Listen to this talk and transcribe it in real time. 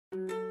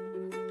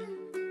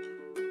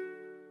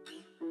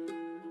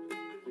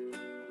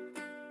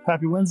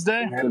Happy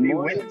Wednesday. Good Happy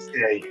morning.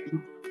 Wednesday.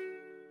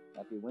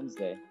 Happy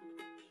Wednesday.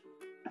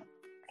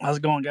 How's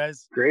it going,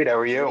 guys? Great. How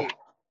are you?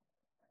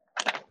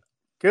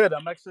 Good.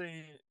 I'm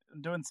actually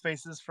doing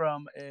spaces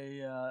from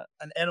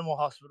an animal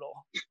hospital,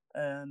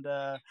 and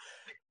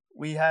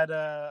we had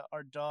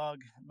our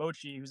dog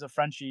Mochi, who's a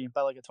Frenchie,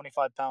 about like a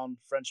 25-pound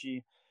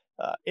Frenchie,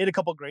 ate a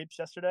couple grapes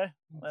yesterday,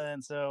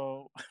 and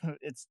so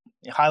it's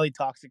highly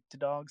toxic to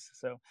dogs.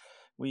 So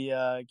we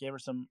gave her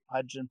some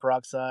hydrogen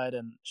peroxide,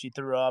 and she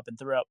threw up and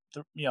threw out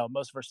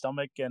most of her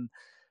stomach, and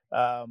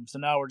so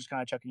now we're just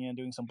kind of checking in,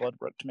 doing some blood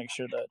work to make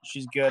sure that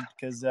she's good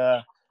because.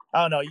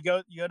 I don't know. You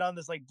go down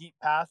this like deep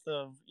path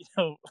of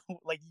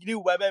like you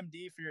do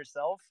WebMD for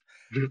yourself,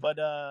 but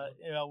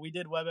we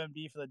did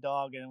WebMD for the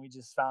dog, and we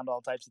just found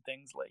all types of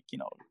things like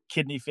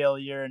kidney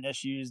failure and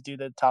issues due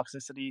to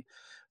toxicity.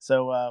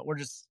 So we're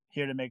just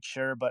here to make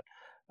sure. But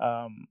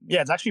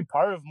it's actually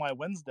part of my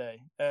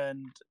Wednesday,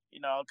 and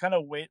I'll kind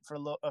of wait for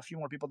a few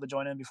more people to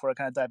join in before I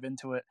kind of dive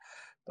into it.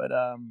 But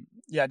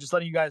just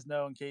letting you guys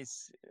know in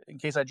case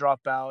I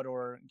drop out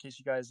or in case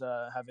you guys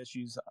have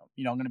issues.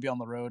 I'm going to be on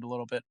the road a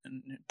little bit,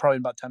 in probably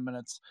in about 10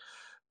 minutes.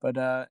 But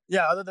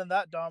other than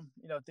that, Dom,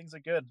 things are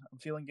good. I'm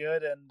feeling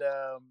good, and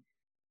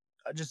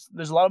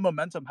there's a lot of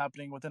momentum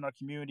happening within our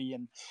community.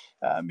 And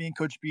me and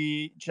Coach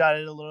B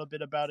chatted a little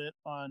bit about it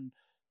on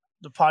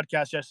the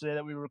podcast yesterday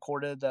that we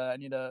recorded that I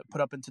need to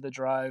put up into the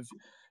drive.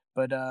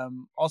 But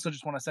also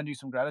just want to send you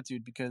some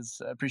gratitude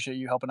because I appreciate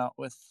you helping out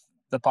with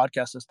the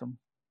podcast system.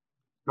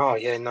 Oh,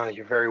 yeah, no,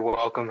 you're very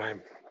welcome. I'm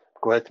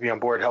glad to be on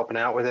board helping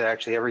out with it.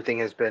 Actually, everything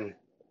has been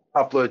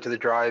uploaded to the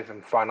drive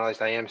and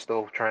finalized. I am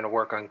still trying to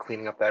work on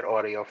cleaning up that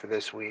audio for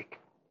this week.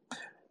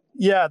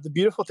 Yeah, the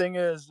beautiful thing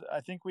is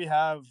I think we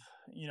have,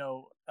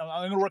 I'm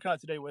going to work on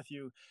it today with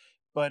you,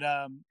 but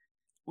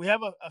we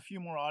have a few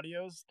more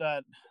audios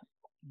that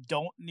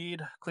don't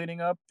need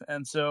cleaning up,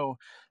 and so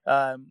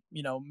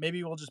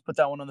maybe we'll just put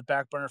that one on the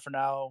back burner for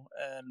now,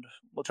 and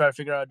we'll try to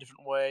figure out a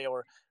different way,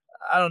 or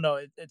I don't know.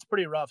 It's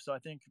pretty rough, so I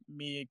think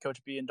me,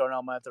 Coach B, and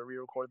Darnell might have to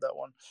re-record that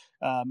one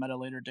at a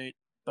later date.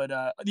 But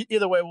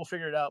either way, we'll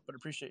figure it out. But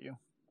appreciate you.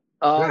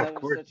 Oh, yeah,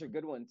 that was such a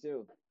good one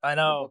too. I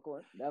know. The book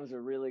one? That was a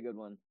really good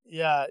one.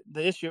 Yeah,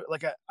 the issue,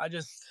 like I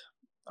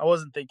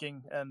wasn't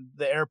thinking, and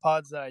the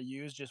AirPods that I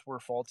used just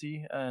were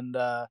faulty, and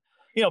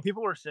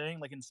people were saying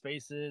like in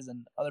spaces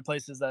and other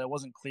places that it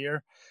wasn't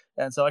clear,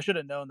 and so I should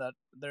have known that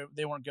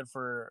they weren't good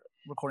for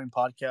recording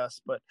podcasts.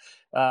 But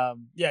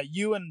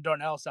you and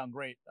Darnell sound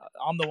great.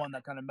 I'm the one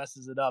that kind of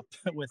messes it up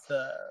with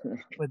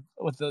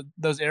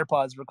those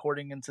AirPods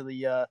recording into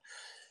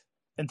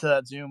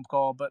that Zoom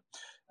call. But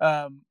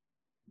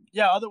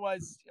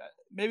otherwise,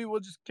 maybe we'll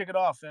just kick it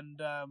off.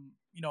 And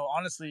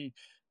honestly,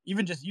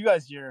 even just you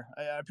guys here,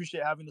 I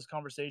appreciate having this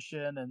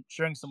conversation and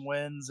sharing some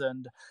wins.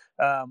 And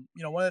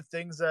one of the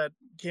things that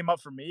came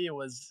up for me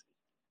was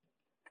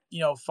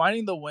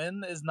finding the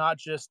win is not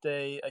just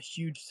a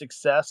huge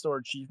success or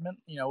achievement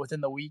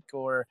within the week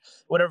or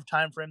whatever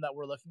time frame that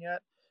we're looking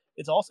at.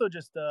 It's also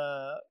just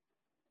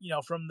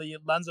from the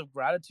lens of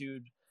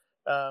gratitude,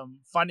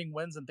 finding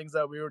wins and things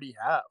that we already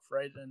have,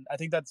 right? And I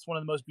think that's one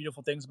of the most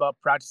beautiful things about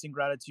practicing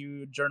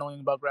gratitude,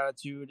 journaling about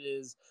gratitude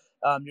is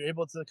you're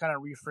able to kind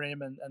of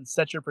reframe and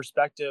set your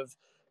perspective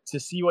to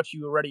see what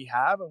you already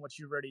have and what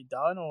you've already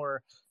done,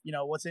 or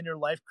what's in your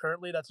life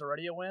currently that's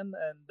already a win.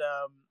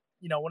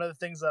 And one of the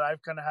things that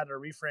I've kind of had to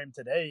reframe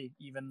today,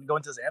 even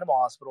going to this animal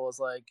hospital, is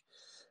like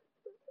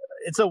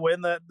it's a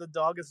win that the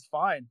dog is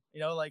fine.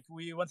 Like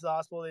we went to the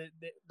hospital,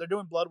 they're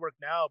doing blood work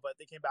now, but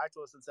they came back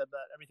to us and said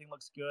that everything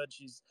looks good.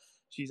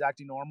 She's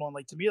acting normal, and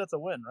like to me that's a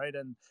win, right?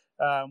 And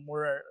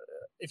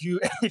if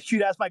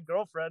you'd ask my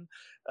girlfriend,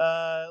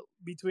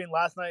 between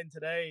last night and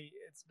today,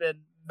 it's been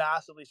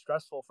massively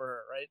stressful for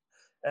her, right?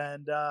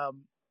 And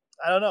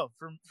I don't know.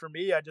 For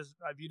me, I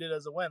viewed it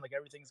as a win. Like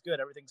everything's good,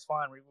 everything's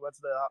fine. We went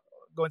to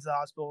going to the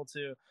hospital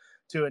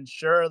to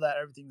ensure that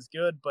everything's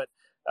good, but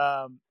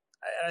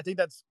and I think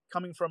that's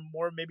coming from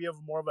more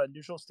of a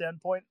neutral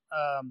standpoint.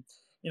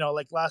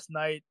 Like last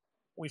night,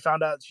 we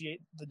found out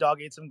the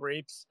dog ate some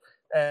grapes,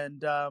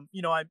 and I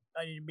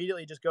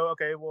immediately just go,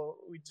 okay, well,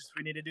 we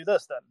need to do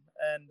this then,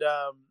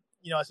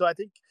 and so I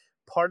think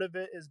part of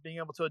it is being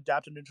able to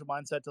adapt a neutral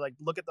mindset to like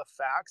look at the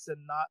facts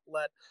and not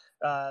let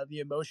the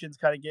emotions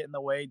kind of get in the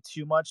way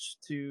too much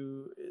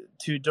to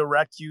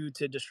direct you,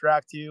 to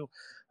distract you.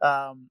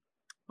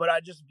 But I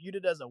just viewed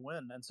it as a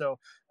win. And so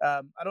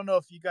I don't know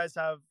if you guys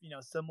have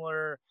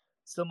similar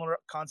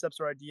concepts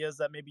or ideas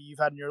that maybe you've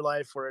had in your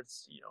life where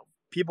it's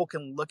people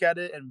can look at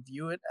it and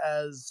view it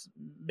as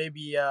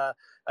maybe a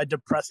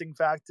depressing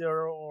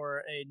factor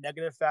or a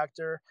negative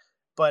factor.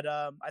 But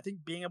I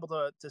think being able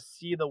to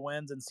see the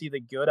wins and see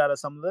the good out of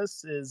some of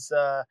this is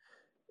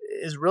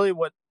really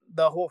what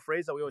the whole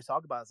phrase that we always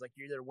talk about is like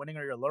you're either winning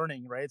or you're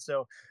learning, right?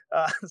 So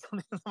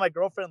something that my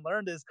girlfriend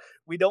learned is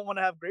we don't want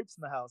to have grapes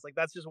in the house. Like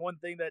that's just one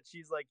thing that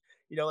she's like,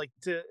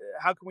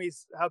 how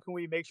can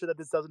we make sure that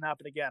this doesn't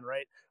happen again,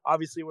 right?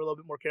 Obviously we're a little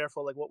bit more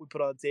careful like what we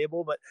put on the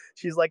table, but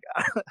she's like,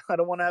 I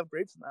don't want to have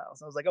grapes in the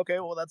house. And I was like, okay,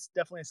 well that's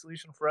definitely a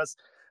solution for us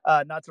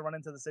not to run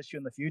into this issue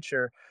in the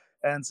future.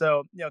 And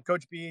so,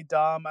 Coach B,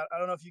 Dom, I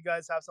don't know if you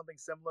guys have something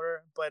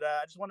similar, but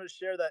I just wanted to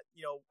share that,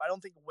 I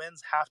don't think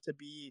wins have to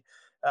be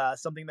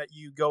something that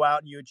you go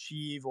out and you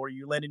achieve, or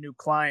you land a new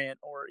client,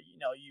 or,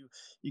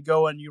 you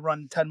go and you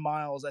run 10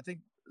 miles. I think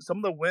some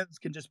of the wins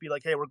can just be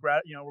like, hey, we're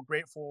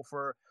grateful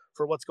for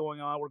what's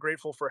going on. We're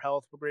grateful for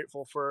health. We're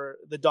grateful for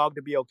the dog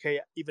to be okay,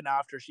 even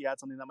after she had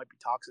something that might be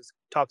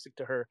toxic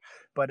to her.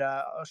 But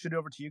I'll shoot it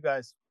over to you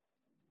guys.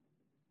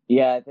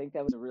 Yeah, I think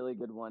that was a really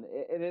good one.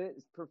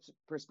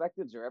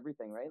 Perspectives are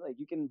everything, right? Like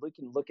we can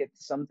look at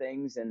some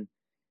things and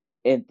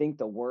think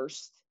the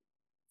worst,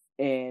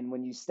 and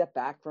when you step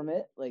back from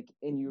it, like,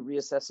 and you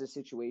reassess the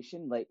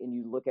situation, like, and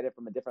you look at it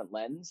from a different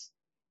lens,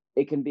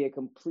 it can be a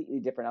completely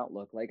different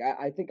outlook. Like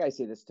I think I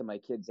say this to my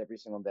kids every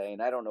single day,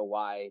 and I don't know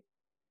why.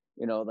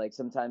 Like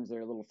sometimes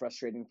they're a little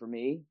frustrating for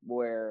me,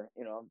 where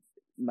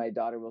my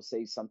daughter will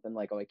say something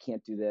like, "Oh, I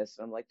can't do this."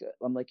 I'm like,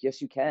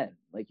 "Yes, you can.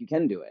 Like you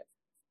can do it."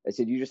 I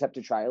said, "You just have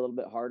to try a little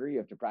bit harder. You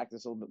have to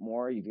practice a little bit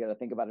more. You've got to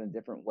think about it in a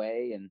different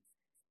way."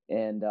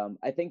 And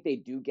I think they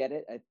do get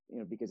it,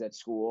 because at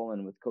school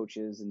and with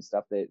coaches and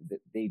stuff, that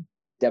they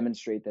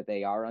demonstrate that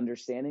they are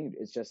understanding.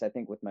 It's just, I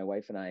think with my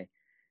wife and I,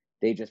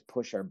 they just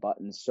push our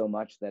buttons so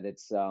much that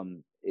it's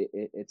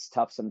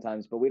tough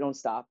sometimes, but we don't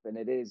stop. And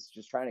it is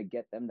just trying to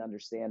get them to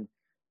understand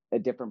a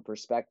different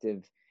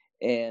perspective.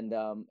 And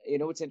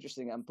what's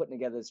interesting, I'm putting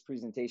together this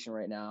presentation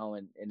right now,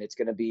 and it's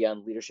going to be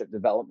on leadership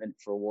development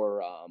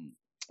for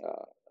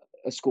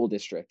a school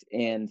district.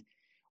 And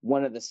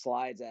one of the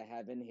slides I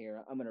have in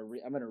here, I'm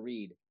gonna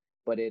read,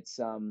 but it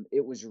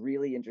was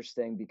really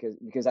interesting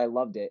because I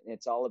loved it.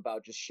 It's all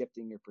about just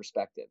shifting your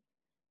perspective.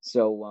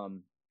 So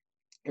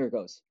here it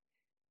goes.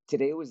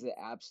 Today was the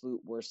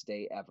absolute worst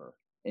day ever.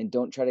 And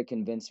don't try to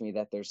convince me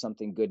that there's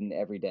something good in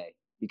every day.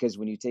 Because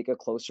when you take a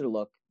closer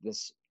look,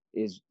 this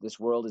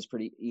world is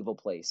pretty evil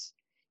place.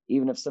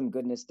 Even if some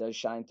goodness does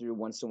shine through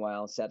once in a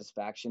while,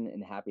 satisfaction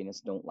and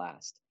happiness don't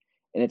last.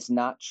 And it's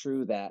not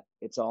true that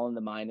it's all in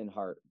the mind and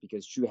heart,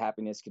 because true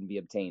happiness can be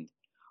obtained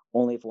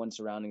only if one's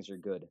surroundings are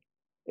good.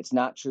 It's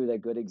not true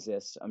that good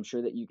exists. I'm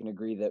sure that you can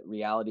agree that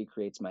reality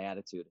creates my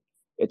attitude.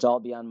 It's all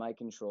beyond my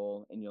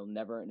control, and you'll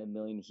never in a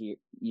million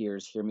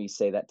years hear me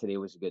say that today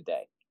was a good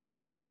day.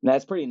 And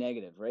that's pretty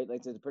negative, right? Like,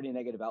 it's a pretty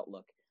negative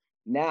outlook.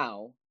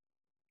 Now,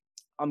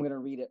 I'm going to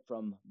read it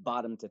from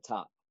bottom to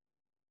top.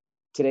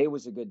 Today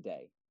was a good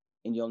day,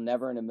 and you'll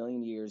never in a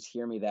million years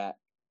hear me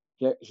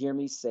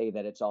say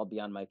that it's all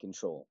beyond my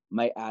control.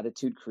 My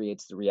attitude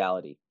creates the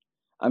reality.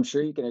 I'm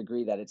sure you can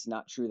agree that it's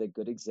not true that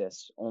good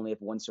exists only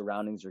if one's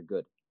surroundings are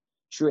good.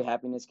 True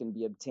happiness can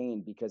be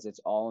obtained because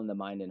it's all in the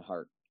mind and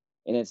heart.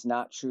 And it's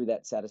not true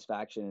that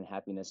satisfaction and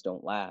happiness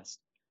don't last.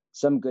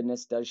 Some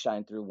goodness does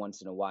shine through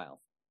once in a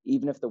while,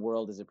 even if the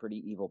world is a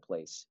pretty evil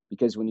place.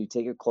 Because when you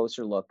take a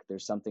closer look,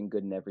 there's something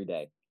good in every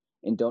day.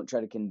 And don't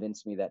try to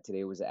convince me that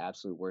today was the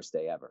absolute worst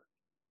day ever.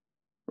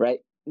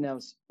 Right? Now,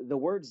 the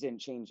words didn't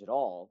change at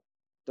all.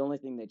 The only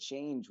thing that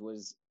changed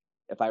was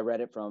if I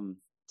read it from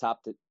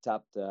top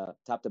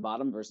to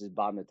bottom versus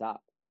bottom to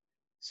top.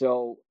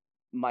 So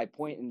my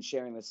point in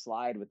sharing this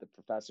slide with the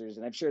professors,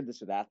 and I've shared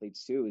this with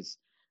athletes too, is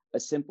a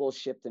simple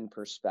shift in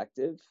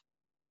perspective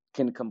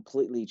can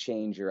completely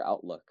change your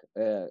outlook.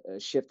 A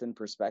shift in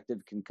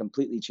perspective can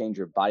completely change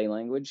your body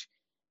language.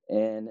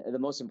 And the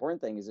most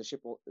important thing is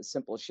a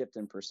simple shift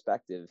in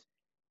perspective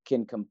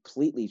can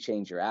completely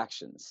change your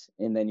actions.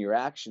 And then your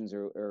actions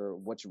are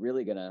what's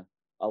really going to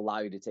allow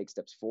you to take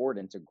steps forward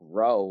and to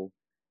grow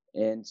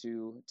and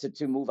to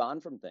move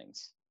on from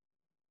things.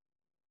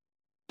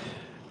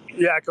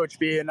 Yeah, Coach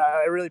B, and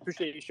I really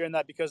appreciate you sharing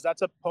that, because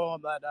that's a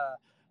poem that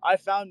I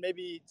found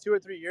maybe 2 or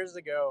 3 years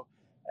ago,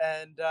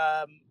 and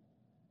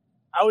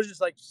I was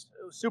just like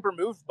super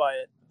moved by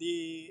it.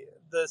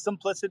 The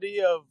simplicity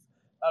of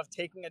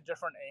taking a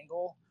different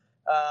angle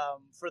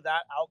for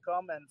that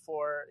outcome, and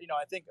for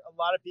I think a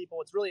lot of people.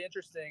 It's really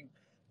interesting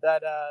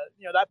that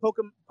that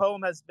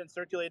poem has been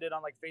circulated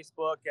on like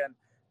Facebook, and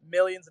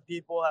millions of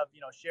people have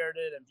shared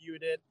it and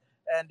viewed it.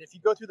 And if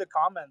you go through the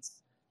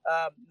comments,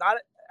 not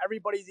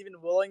everybody's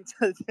even willing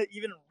to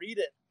even read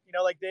it.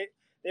 Like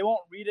they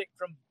won't read it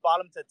from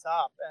bottom to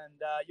top,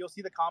 and you'll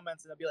see the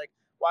comments, and they'll be like,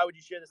 why would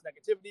you share this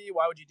negativity?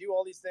 Why would you do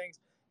all these things?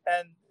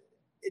 And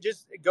it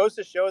goes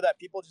to show that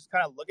people just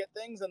kind of look at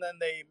things, and then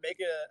they make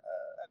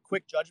a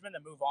quick judgment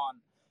and move on.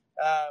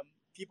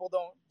 People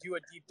don't do a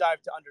deep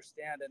dive to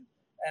understand,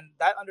 and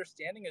that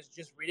understanding is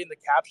just reading the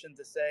caption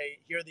to say,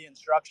 here are the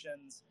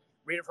instructions,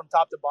 read it from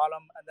top to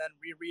bottom, and then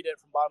reread it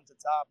from bottom to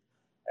top.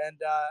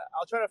 And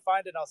I'll try to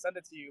find it and I'll send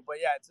it to you.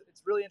 But yeah,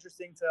 it's really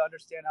interesting to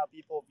understand how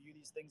people view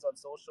these things on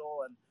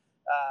social, and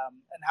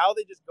how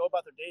they just go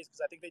about their days,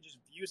 because I think they just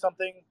view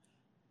something,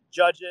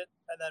 judge it,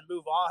 and then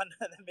move on,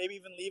 and then maybe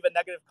even leave a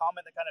negative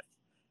comment that kind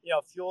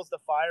of fuels the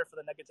fire for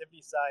the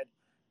negativity side.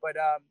 But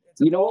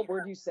it's what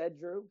word you said,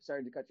 Drew?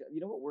 Sorry to cut you.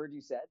 You know what word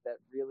you said that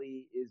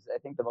really is, I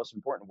think, the most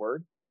important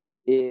word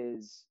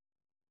is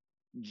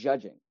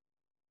judging,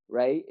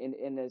 right?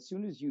 And as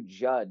soon as you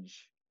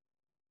judge,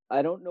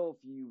 I don't know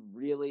if you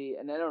really,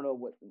 and I don't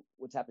know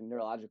what's happening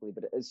neurologically,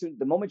 but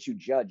the moment you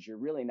judge, you're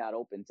really not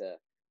open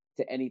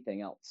to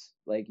anything else.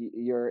 Like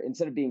you're,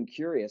 instead of being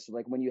curious,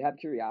 like when you have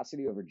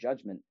curiosity over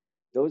judgment,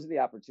 those are the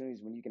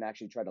opportunities when you can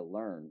actually try to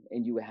learn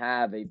and you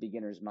have a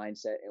beginner's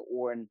mindset,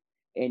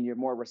 and you're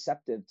more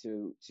receptive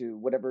to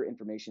whatever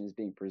information is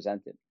being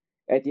presented.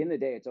 At the end of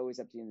the day, it's always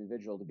up to the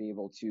individual to be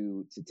able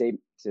to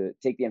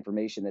take the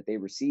information that they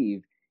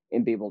receive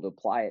and be able to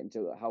apply it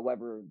into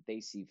however they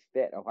see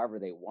fit or however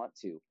they want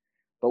to.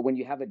 But when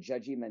you have a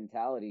judgy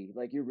mentality,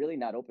 like you're really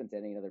not open to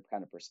any other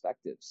kind of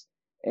perspectives.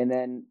 And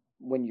then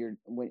when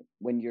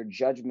your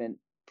judgment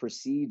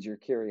precedes your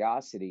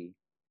curiosity,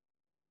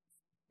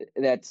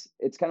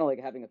 it's kind of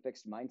like having a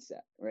fixed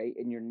mindset, right?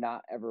 And you're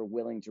not ever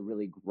willing to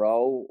really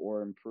grow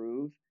or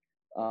improve.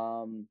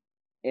 And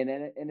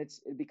then it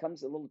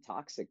becomes a little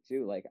toxic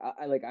too. Like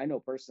I know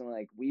personally,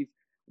 like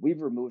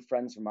we've removed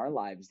friends from our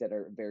lives that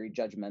are very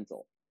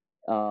judgmental,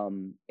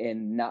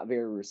 and not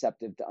very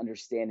receptive to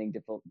understanding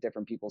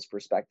different people's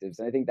perspectives.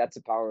 And I think that's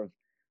the power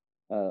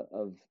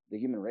of the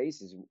human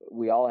race, is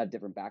we all have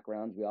different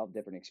backgrounds, we all have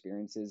different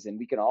experiences, and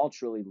we can all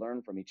truly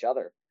learn from each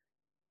other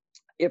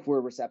if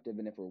we're receptive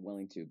and if we're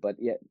willing to. But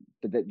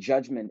the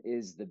judgment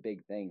is the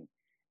big thing.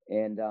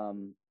 And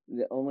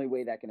the only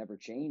way that can ever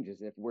change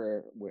is if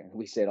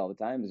we say it all the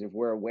time, is if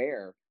we're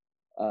aware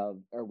of,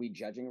 are we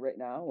judging right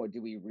now, or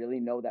do we really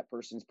know that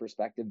person's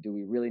perspective? Do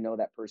we really know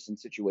that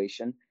person's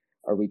situation?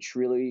 Are we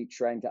truly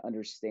trying to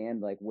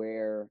understand like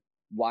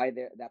why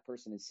that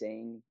person is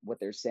saying what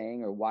they're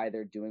saying, or why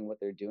they're doing what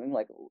they're doing?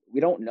 Like we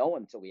don't know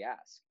until we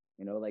ask,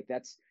 like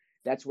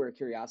that's where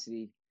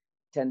curiosity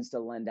tends to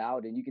lend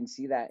out. And you can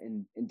see that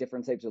in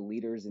different types of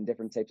leaders and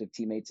different types of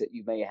teammates that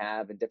you may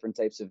have, and different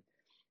types of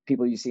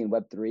people you see in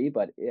Web3.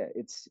 But yeah,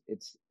 it's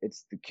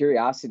the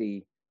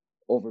curiosity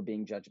over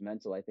being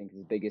judgmental, I think, is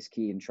the biggest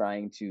key in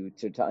trying to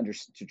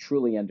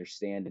truly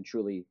understand and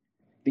truly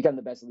become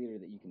the best leader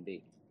that you can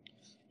be.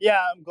 Yeah,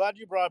 I'm glad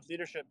you brought up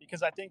leadership,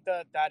 because I think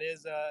that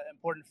is an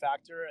important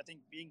factor. I think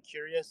being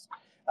curious.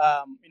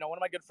 One of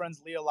my good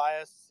friends, Lee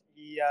Elias,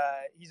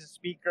 he's a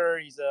speaker,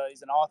 he's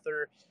an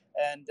author,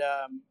 and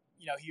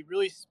he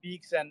really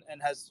speaks and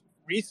has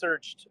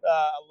researched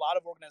a lot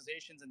of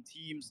organizations and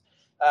teams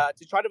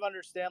to try to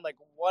understand like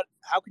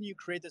how can you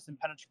create this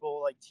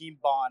impenetrable like team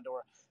bond,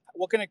 or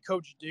what can a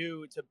coach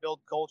do to build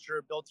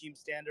culture, build team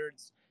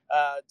standards,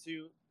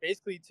 to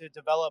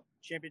develop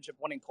championship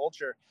winning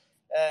culture.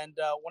 And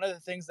one of the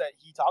things that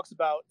he talks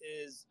about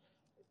is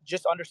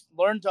just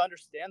learn to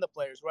understand the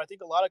players. Where I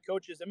think a lot of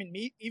coaches, I mean,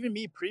 even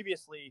me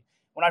previously,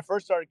 when I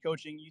first started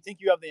coaching, you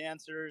think you have the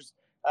answers.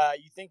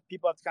 You think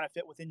people have to kind of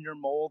fit within your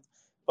mold.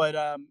 But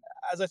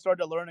as I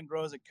started to learn and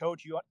grow as a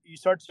coach, you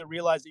start to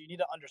realize that you need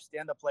to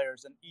understand the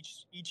players, and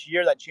each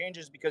year that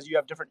changes because you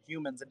have different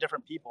humans and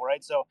different people,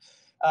 right? So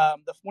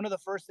one of the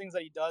first things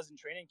that he does in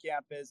training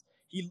camp is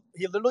he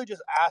literally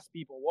just asks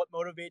people what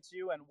motivates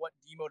you and what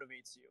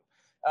demotivates you.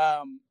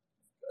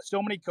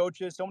 So many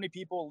coaches, so many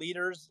people,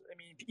 leaders. I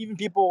mean, even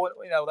people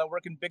that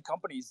work in big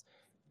companies,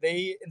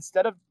 they,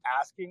 instead of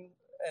asking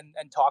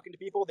and talking to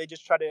people, they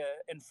just try to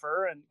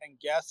infer and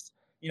guess,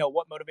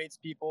 what motivates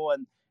people,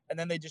 and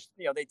then they just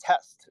they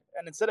test.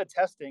 And instead of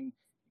testing,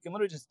 you can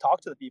literally just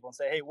talk to the people and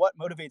say, hey, what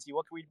motivates you?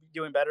 What can we be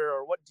doing better?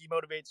 Or what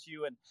demotivates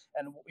you? And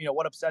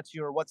what upsets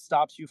you, or what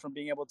stops you from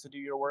being able to do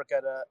your work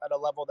at a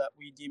level that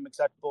we deem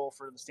acceptable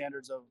for the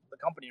standards of the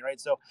company, right?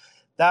 So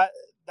that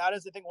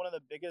is, I think, one of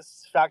the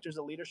biggest factors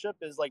of leadership,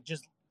 is like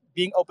just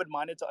being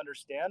open-minded to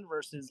understand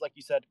versus, like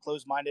you said,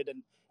 closed-minded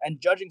and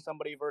judging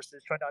somebody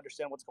versus trying to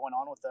understand what's going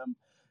on with them.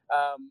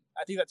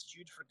 I think that's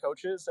huge for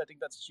coaches. I think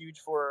that's huge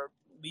for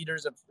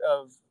leaders of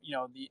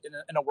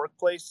in a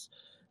workplace.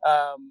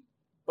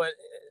 But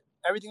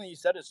everything that you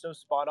said is so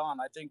spot on.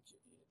 I think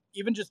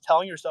even just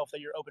telling yourself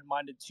that you're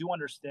open-minded to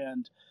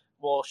understand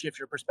will shift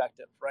your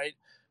perspective, right?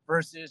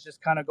 Versus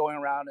just kind of going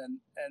around and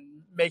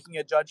making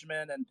a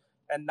judgment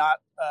and not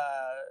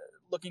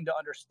looking to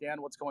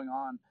understand what's going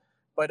on.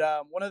 But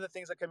one of the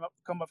things that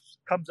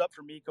comes up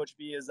for me, Coach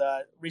B, is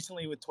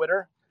recently with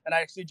Twitter, and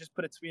I actually just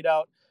put a tweet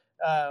out.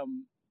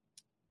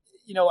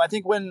 I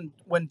think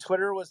when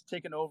Twitter was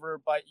taken over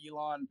by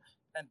Elon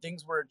and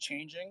things were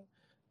changing,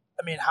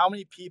 I mean, how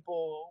many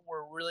people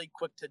were really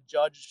quick to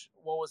judge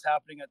what was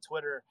happening at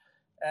Twitter,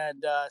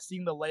 and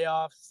seeing the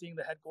layoffs, seeing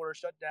the headquarters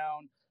shut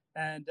down.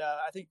 And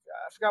I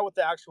forgot what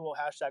the actual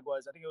hashtag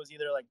was. I think it was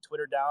either like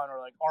Twitter down or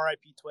like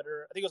RIP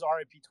Twitter. I think it was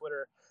RIP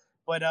Twitter.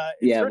 But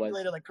it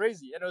circulated like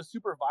crazy, and it was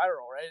super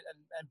viral, right?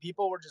 And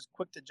people were just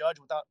quick to judge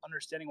without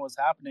understanding what was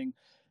happening.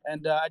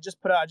 And I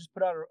just put out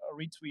a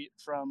retweet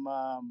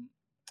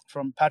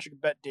from Patrick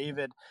Bet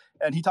David,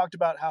 and he talked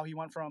about how he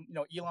went from,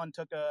 Elon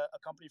took a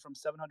company from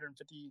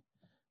 750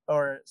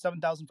 or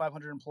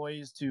 7,500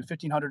 employees to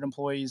 1,500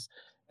 employees,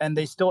 and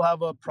they still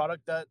have a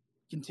product that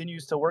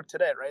continues to work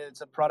today, right?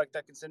 It's a product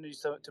that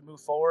continues to move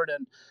forward.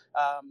 And,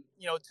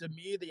 to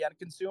me, the end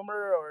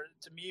consumer, or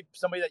to me,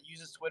 somebody that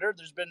uses Twitter,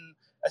 there's been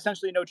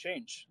essentially no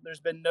change. There's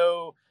been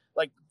no,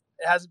 like,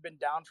 it hasn't been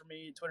down for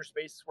me. Twitter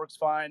Spaces works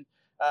fine.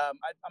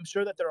 I'm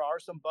sure that there are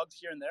some bugs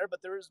here and there,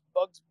 but there was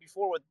bugs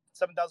before with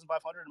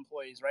 7,500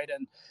 employees, right?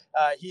 And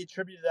he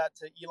attributed that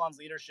to Elon's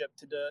leadership,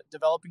 to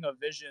developing a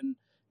vision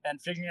and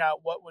figuring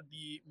out what would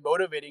be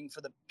motivating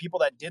for the people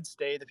that did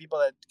stay, the people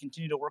that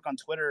continue to work on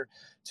Twitter,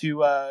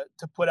 to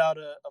put out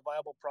a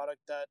viable product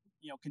that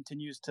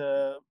continues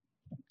to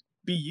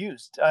be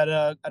used at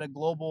a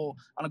global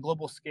on a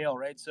global scale,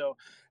 right? So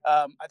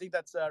I think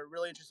that's a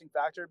really interesting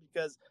factor,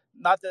 because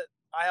not that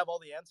I have all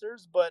the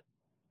answers, but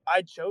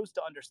I chose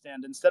to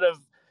understand instead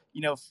of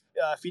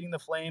feeding the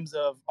flames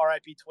of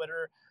RIP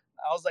Twitter.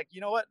 I was like, you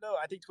know what? No,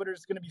 I think Twitter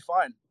is going to be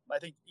fine. I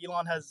think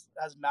Elon has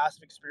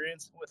massive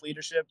experience with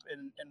leadership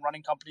in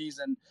running companies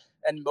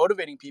and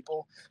motivating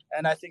people,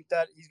 and I think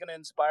that he's going to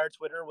inspire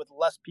Twitter with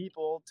less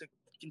people to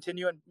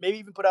continue and maybe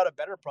even put out a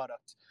better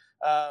product.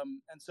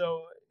 And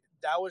so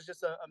that was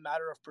just a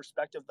matter of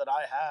perspective that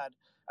I had.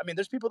 I mean,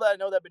 there's people that I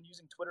know that have been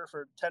using Twitter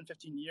for 10,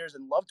 15 years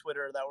and love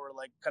Twitter, that were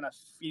like kind of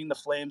feeding the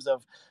flames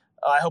of,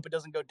 I hope it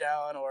doesn't go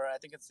down, or I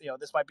think it's,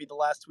 this might be the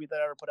last tweet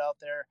that I ever put out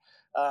there.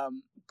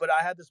 But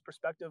I had this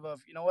perspective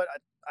of, you know what,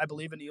 I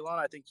believe in Elon.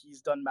 I think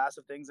he's done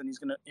massive things, and he's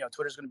going to,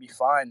 Twitter's going to be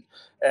fine.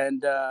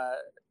 And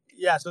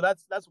yeah, so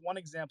that's one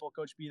example,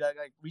 Coach B, that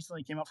like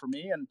recently came up for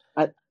me, and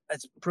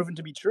it's proven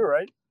to be true,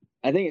 right?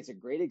 I think it's a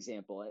great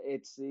example.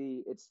 It's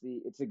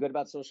the good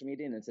about social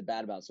media, and it's the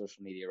bad about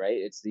social media, right?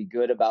 It's the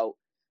good about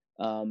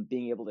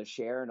being able to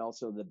share, and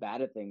also the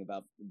bad thing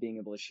about being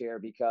able to share,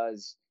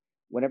 because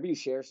whenever you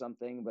share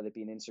something, whether it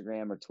be an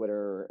Instagram or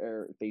Twitter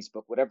or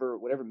Facebook, whatever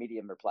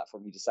medium or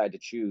platform you decide to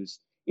choose,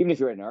 even if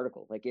you're in an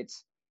article, like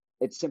it's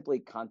simply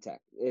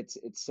context. It's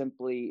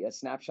simply a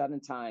snapshot in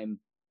time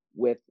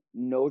with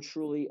no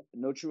true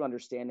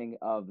understanding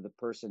of the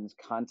person's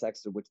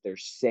context of which they're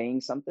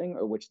saying something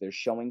or which they're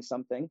showing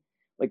something.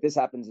 Like this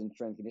happens in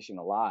strength conditioning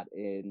a lot.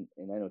 And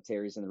I know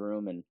Terry's in the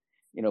room, and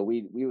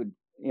we would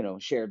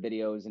share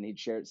videos, and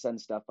he'd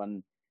send stuff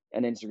on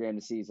Instagram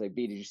to see. He's like,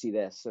 B, did you see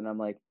this? And I'm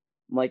like,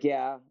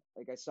 yeah,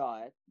 like I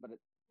saw it, but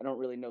I don't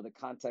really know the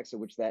context of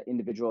which that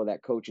individual,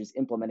 that coach, is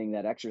implementing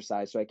that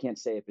exercise, so I can't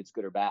say if it's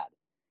good or bad.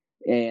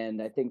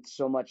 And I think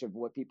so much of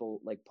what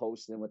people like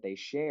post and what they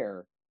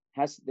share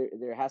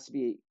there has to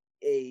be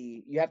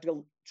you have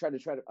to try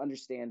to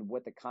understand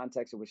what the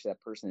context of which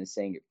that person is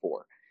saying it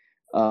for.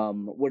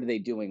 What are they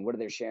doing? What are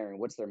they sharing?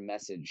 What's their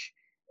message?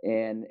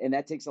 And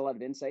that takes a lot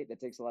of insight. That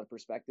takes a lot of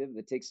perspective.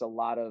 That takes a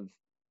lot of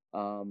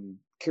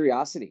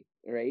curiosity,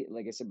 right?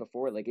 Like I said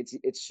before, like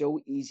it's so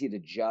easy to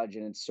judge,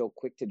 and it's so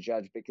quick to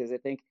judge, because I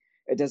think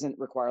it doesn't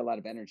require a lot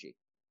of energy.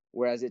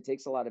 Whereas it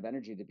takes a lot of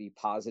energy to be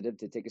positive,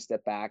 to take a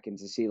step back and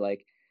to see,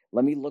 like,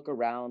 let me look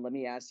around, let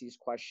me ask these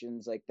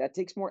questions. Like that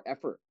takes more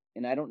effort.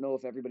 And I don't know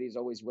if everybody's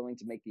always willing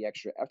to make the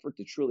extra effort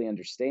to truly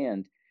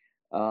understand.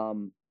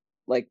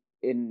 Like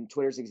in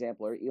Twitter's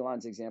example or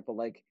Elon's example,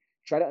 like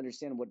try to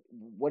understand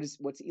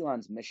what's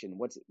Elon's mission?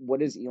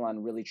 What is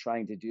Elon really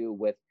trying to do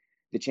with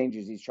the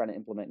changes he's trying to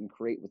implement and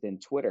create within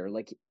Twitter?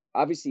 Like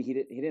obviously he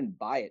didn't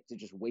buy it to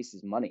just waste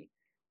his money.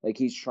 Like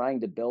he's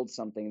trying to build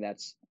something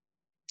that's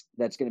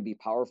going to be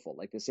powerful.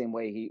 Like the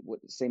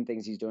same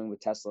things he's doing with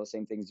Tesla,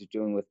 same things he's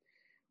doing with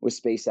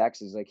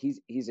SpaceX, is like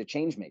he's a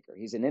change maker.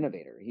 He's an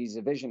innovator. He's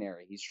a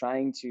visionary. He's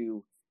trying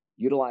to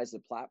utilize the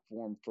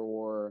platform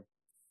for,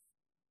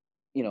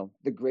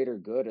 the greater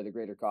good or the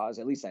greater cause.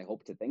 At least I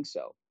hope to think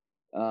so.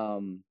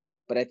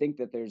 But I think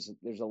that there's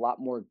a lot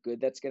more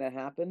good that's going to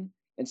happen.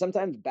 And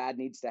sometimes bad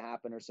needs to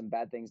happen, or some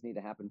bad things need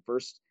to happen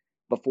first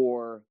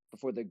before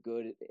the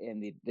good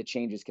and the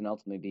changes can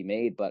ultimately be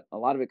made. But a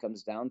lot of it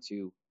comes down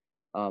to,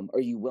 are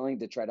you willing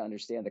to try to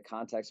understand the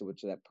context of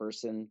which that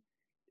person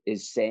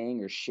is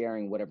saying or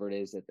sharing whatever it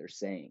is that they're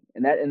saying?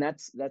 And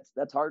that's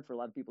hard for a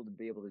lot of people to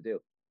be able to do.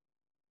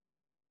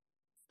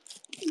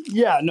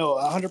 Yeah, no,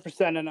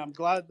 100%. And I'm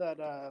glad that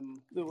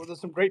there's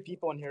some great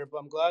people in here, but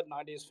I'm glad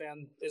 90s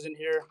fan isn't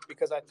here,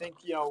 because I think,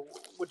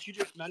 what you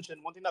just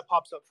mentioned, one thing that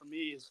pops up for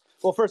me is,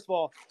 well, first of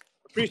all,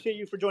 appreciate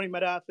you for joining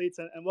Meta Athletes,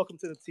 and welcome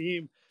to the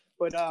team.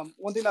 But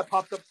one thing that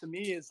pops up to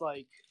me is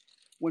like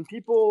when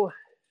people,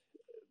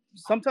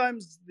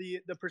 sometimes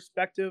the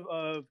perspective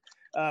of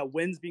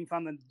wins being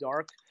found in the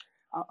dark.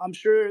 I'm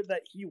sure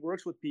that he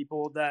works with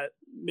people that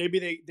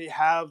maybe they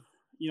have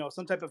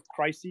some type of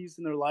crises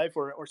in their life,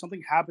 or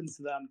something happens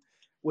to them,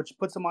 which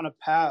puts them on a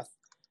path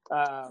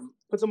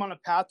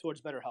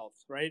towards better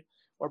health, right?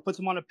 Or puts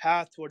them on a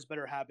path towards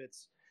better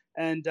habits.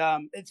 And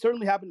it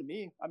certainly happened to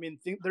me. I mean,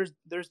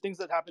 there's things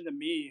that happened to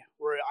me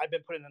where I've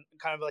been put in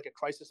kind of like a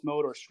crisis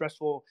mode, or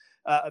stressful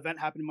event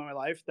happened in my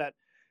life that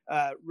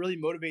really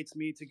motivates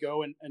me to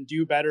go and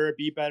do better,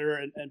 be better,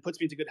 and puts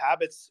me into good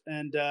habits.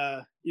 And,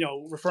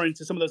 referring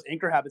to some of those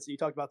anchor habits that you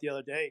talked about the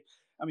other day,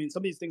 I mean,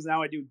 some of these things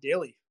now I do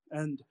daily,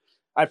 and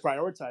I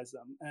prioritize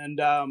them. And,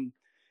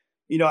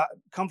 I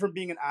come from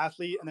being an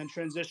athlete and then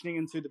transitioning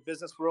into the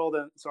business world.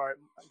 And sorry,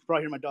 you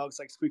probably hear my dogs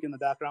like squeaking in the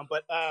background,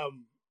 but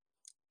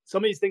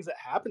some of these things that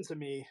happened to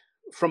me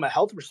from a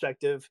health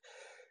perspective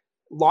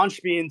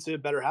launched me into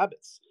better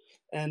habits.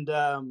 And,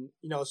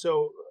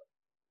 so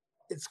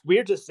it's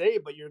weird to say,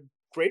 but you're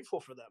grateful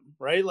for them,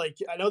 right? Like,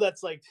 I know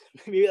that's like,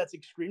 maybe that's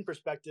extreme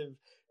perspective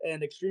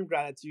and extreme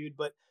gratitude,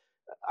 but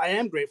I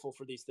am grateful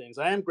for these things.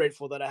 I am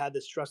grateful that I had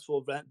this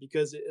stressful event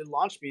because it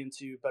launched me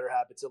into better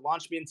habits. It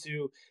launched me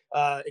into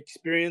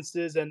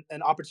experiences and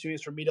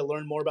opportunities for me to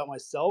learn more about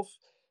myself,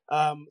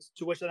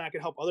 to which then I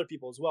can help other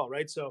people as well,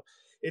 right? So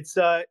it's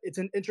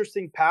an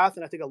interesting path,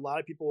 and I think a lot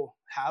of people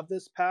have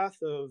this path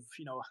of,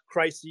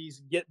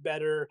 crises, get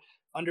better,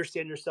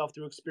 understand yourself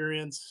through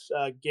experience,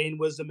 gain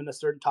wisdom in a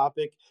certain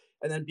topic,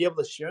 and then be able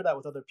to share that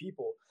with other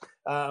people.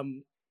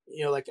 Um,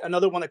 like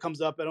another one that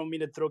comes up, I don't mean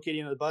to throw Katie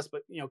under the bus,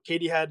 but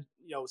Katie had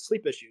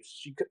sleep issues.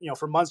 She,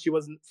 for months she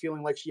wasn't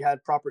feeling like she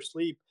had proper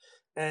sleep,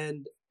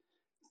 and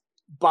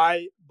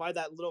by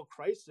that little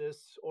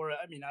crisis, or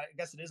I mean, I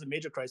guess it is a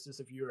major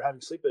crisis if you're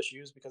having sleep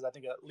issues, because I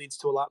think it leads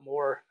to a lot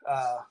more,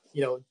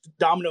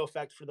 domino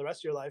effect for the rest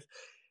of your life.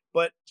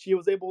 But she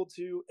was able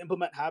to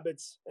implement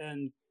habits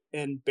and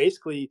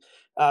basically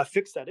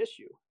fix that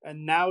issue.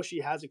 And now she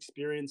has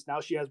experience. Now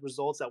she has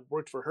results that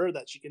worked for her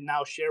that she can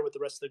now share with the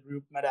rest of the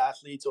group, meta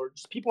athletes, or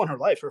just people in her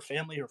life, her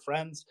family, her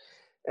friends.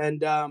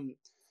 And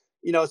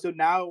so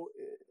now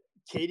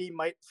Katie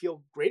might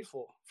feel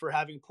grateful for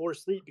having poor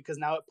sleep because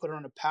now it put her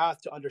on a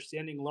path to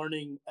understanding,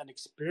 learning, and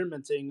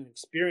experimenting and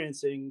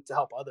experiencing to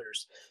help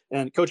others.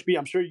 And Coach B,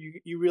 I'm sure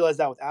you realize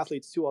that with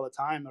athletes too all the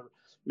time, or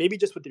maybe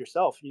just with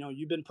yourself.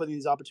 You've been putting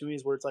these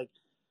opportunities where it's like,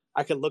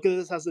 I could look at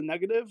this as a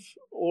negative,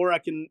 or I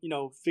can,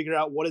 figure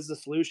out what is the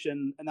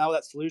solution, and now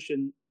that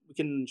solution we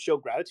can show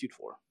gratitude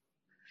for.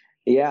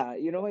 Yeah, I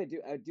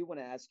do want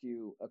to ask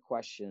you a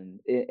question,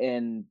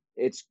 and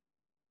it's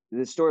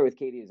the story with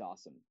Katie is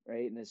awesome,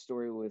 right? And the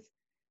story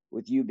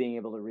with you being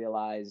able to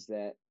realize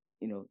that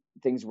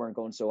things weren't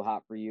going so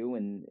hot for you,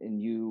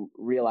 and you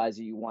realized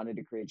that you wanted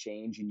to create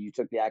change, and you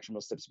took the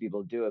actionable steps to be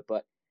able to do it.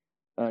 But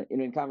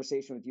in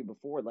conversation with you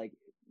before, like,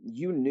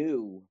 you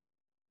knew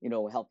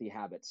healthy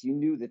habits, you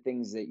knew the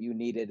things that you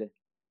needed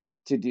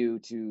to do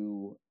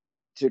to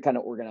kind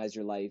of organize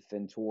your life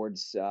and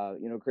towards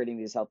creating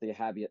these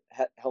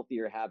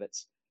healthier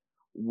habits.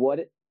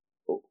 What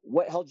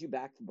held you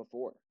back from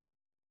before?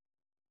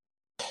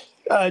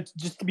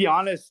 Just to be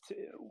honest,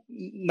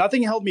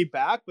 nothing held me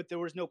back, but there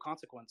was no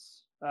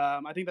consequence.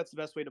 I think that's the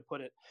best way to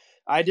put it.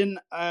 I didn't.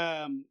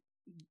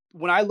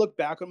 When I look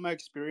back on my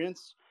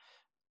experience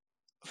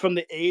from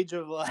the age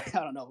of, like, I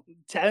don't know,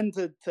 10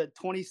 to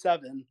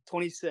 27,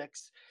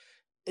 26,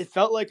 it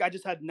felt like I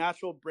just had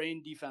natural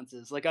brain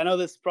defenses. Like, I know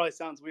this probably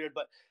sounds weird,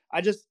 but I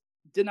just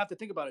didn't have to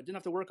think about it. Didn't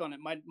have to work on it.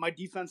 My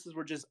defenses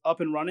were just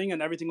up and running,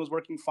 and everything was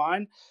working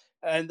fine.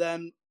 And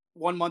then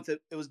one month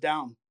it was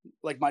down.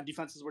 Like, my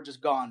defenses were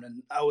just gone,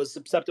 and I was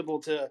susceptible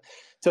to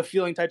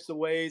feeling types of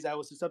ways. I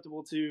was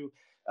susceptible to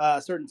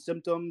certain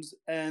symptoms,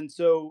 and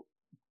so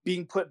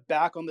being put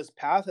back on this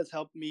path has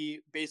helped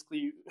me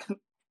basically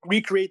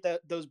recreate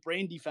those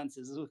brain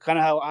defenses. This is kind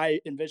of how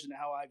I envision it,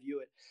 how I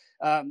view it.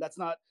 That's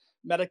not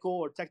medical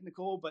or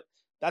technical, but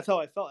that's how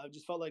I felt. I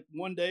just felt like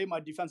one day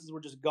my defenses were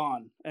just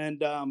gone, and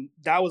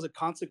that was a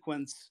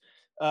consequence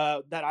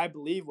that I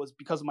believe was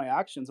because of my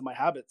actions and my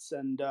habits,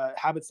 and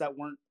habits that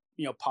weren't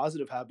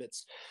positive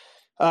habits.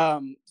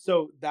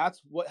 So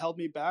that's what held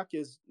me back,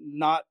 is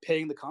not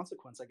paying the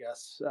consequence, I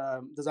guess.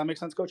 Does that make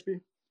sense, Coach B?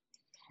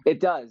 It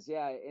does,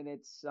 yeah, and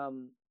it's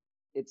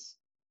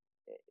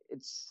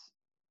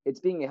it's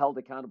being held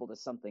accountable to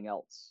something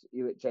else,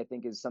 which I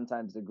think is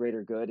sometimes the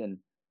greater good. And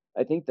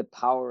I think the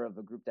power of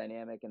a group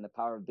dynamic and the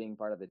power of being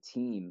part of a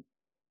team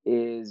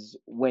is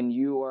when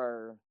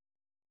you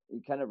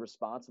kind of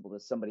responsible to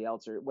somebody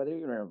else, or whether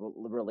you're in a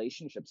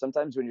relationship.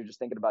 Sometimes when you're just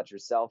thinking about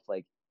yourself,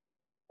 like,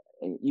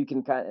 you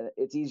can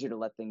it's easier to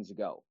let things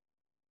go.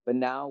 But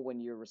now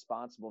when you're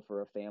responsible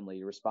for a family,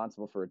 you're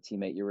responsible for a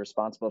teammate, you're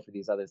responsible for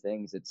these other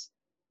things, it's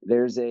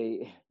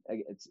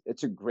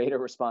a greater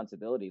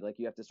responsibility. Like,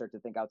 you have to start to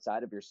think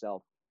outside of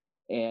yourself.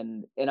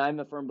 And I'm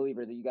a firm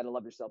believer that you got to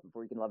love yourself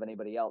before you can love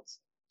anybody else.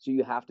 So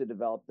you have to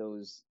develop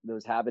those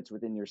habits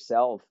within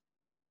yourself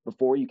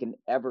before you can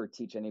ever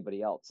teach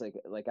anybody else.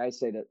 Like I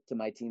say to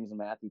my teams and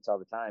my athletes all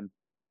the time,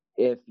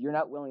 if you're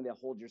not willing to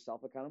hold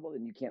yourself accountable,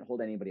 then you can't hold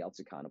anybody else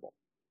accountable.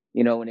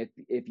 And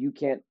if you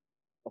can't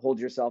hold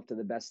yourself to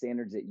the best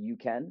standards that you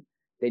can,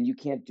 then you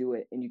can't do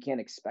it, and you can't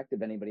expect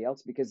of anybody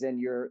else, because then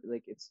you're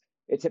like, it's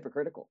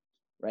hypocritical,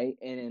 right?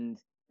 And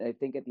I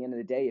think at the end of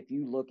the day, if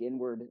you look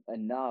inward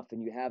enough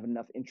and you have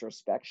enough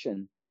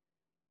introspection,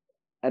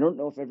 I don't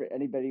know if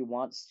anybody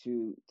wants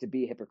to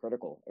be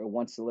hypocritical or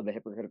wants to live a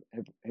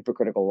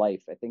hypocritical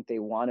life. I think they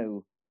want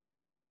to.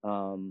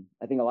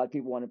 I think a lot of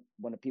people want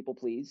to people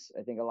please.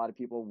 I think a lot of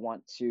people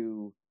want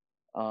to.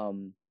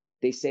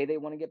 They say they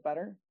want to get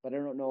better, but I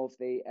don't know if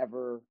they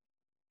ever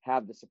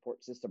have the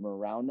support system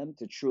around them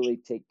to truly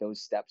take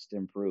those steps to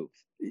improve.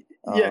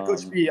 Yeah,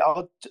 Coach B,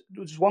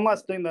 just one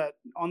last thing that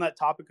on that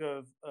topic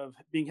of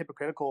being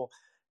hypocritical,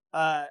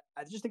 I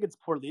just think it's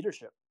poor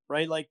leadership,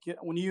 right? Like,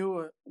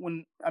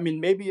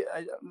 maybe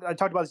I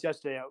talked about this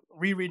yesterday.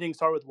 Rereading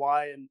Start With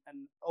Why, and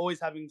always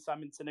having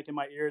Simon Sinek in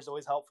my ears,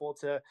 always helpful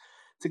to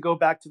go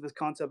back to this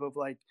concept of,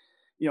 like,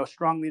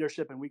 strong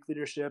leadership and weak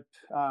leadership.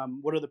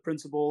 What are the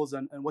principles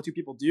and what do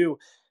people do?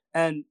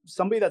 And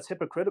somebody that's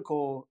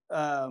hypocritical,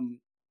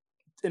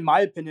 in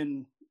my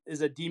opinion,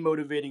 is a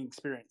demotivating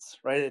experience,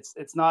 right?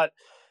 It's not,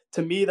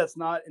 to me, that's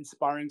not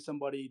inspiring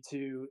somebody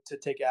to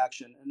take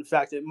action. And in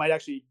fact, it might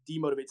actually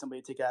demotivate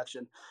somebody to take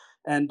action.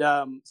 And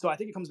so I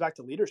think it comes back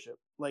to leadership.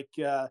 Like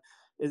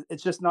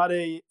it's just not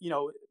a,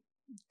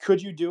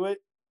 could you do it?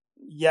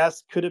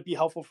 Yes. Could it be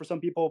helpful for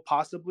some people?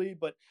 Possibly.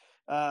 But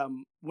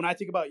when I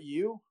think about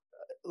you,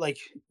 like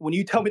when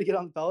you tell me to get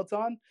on the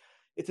Peloton,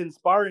 it's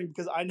inspiring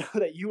because I know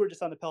that you were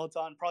just on the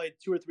Peloton probably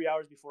 2 or 3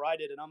 hours before I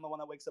did, and I'm the one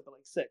that wakes up at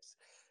like 6.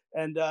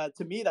 And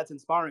to me, that's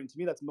inspiring. To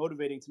me, that's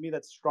motivating. To me,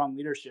 that's strong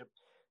leadership.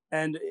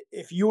 And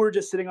if you were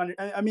just sitting on your,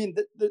 I mean,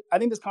 I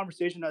think this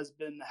conversation has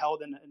been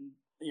held in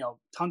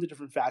tons of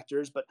different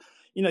factors, but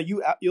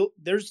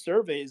there's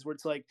surveys where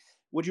it's like,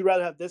 would you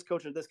rather have this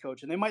coach or this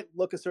coach? And they might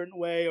look a certain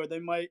way, or they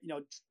might,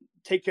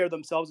 take care of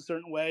themselves a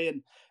certain way.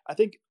 And I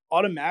think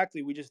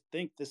automatically we just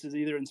think this is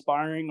either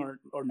inspiring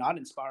or not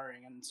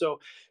inspiring. And so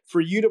for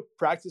you to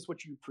practice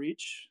what you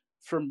preach,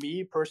 for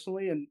me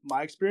personally, and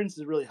my experience,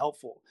 is really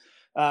helpful.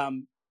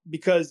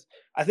 Because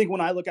I think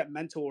when I look at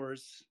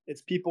mentors,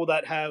 it's people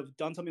that have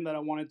done something that I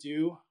want to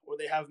do, or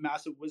they have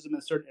massive wisdom in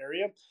a certain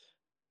area.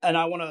 And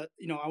I want to,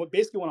 I would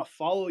basically want to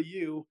follow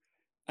you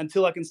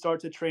until I can start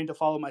to train to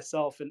follow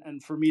myself,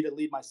 and for me to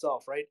lead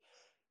myself. Right.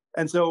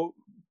 And so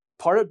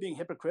part of being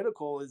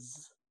hypocritical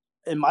is,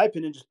 in my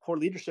opinion, just poor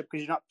leadership,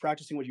 because you're not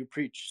practicing what you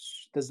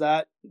preach. Does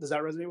that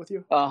resonate with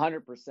you?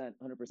 100%,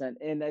 100%.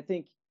 And I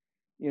think,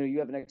 you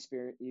have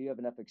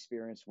enough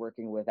experience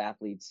working with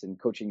athletes and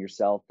coaching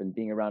yourself and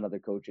being around other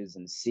coaches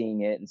and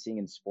seeing it and seeing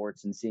in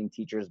sports and seeing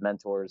teachers,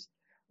 mentors.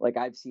 Like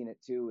I've seen it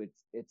too.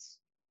 It's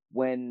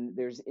when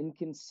there's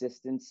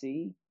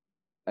inconsistency,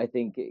 I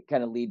think it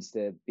kind of leads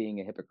to being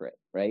a hypocrite,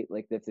 right?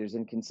 Like if there's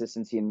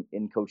inconsistency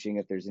in coaching,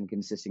 if there's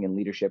inconsistency in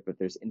leadership, if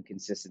there's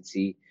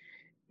inconsistency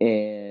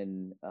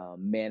in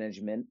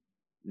management,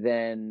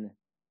 then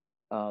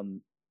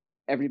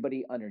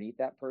everybody underneath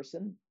that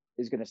person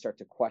is going to start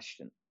to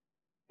question.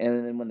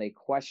 And then when they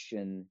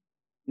question,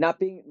 not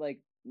being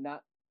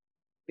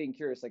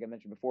curious, like I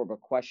mentioned before,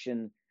 but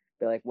question,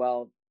 they're like,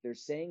 well, they're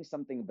saying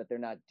something, but they're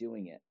not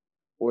doing it.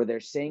 Or they're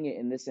saying it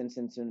in this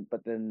instance,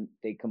 but then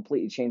they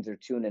completely change their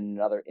tune in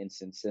another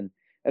instance. And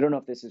I don't know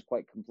if this is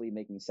quite completely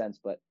making sense,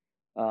 but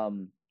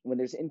when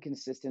there's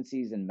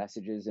inconsistencies in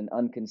messages and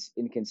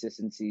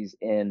inconsistencies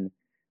in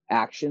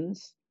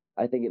actions,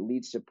 I think it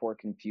leads to poor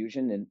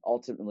confusion. And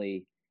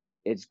ultimately,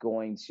 it's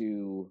going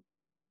to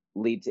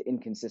lead to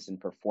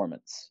inconsistent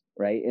performance,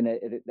 right?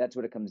 And that's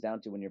what it comes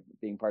down to when you're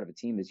being part of a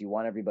team, is you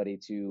want everybody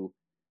to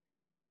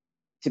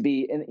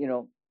be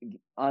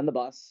on the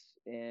bus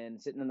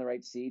and sitting in the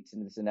right seats,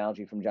 and this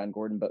analogy from John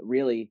Gordon, but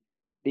really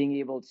being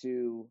able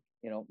to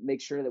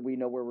make sure that we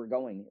know where we're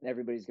going, and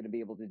everybody's going to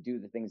be able to do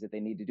the things that they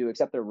need to do,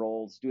 accept their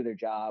roles, do their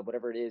job,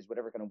 whatever it is,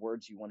 whatever kind of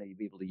words you want to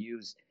be able to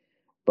use.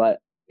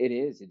 But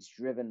it's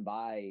driven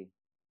by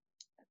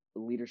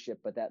leadership,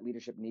 but that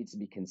leadership needs to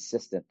be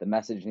consistent. The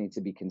message needs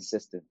to be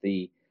consistent.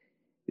 The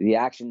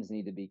actions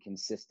need to be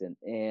consistent.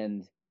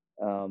 And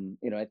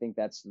I think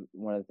that's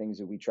one of the things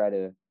that we try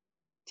to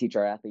teach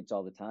our athletes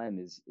all the time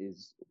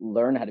is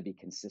learn how to be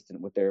consistent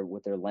with their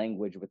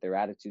language, with their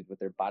attitudes, with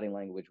their body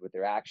language, with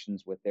their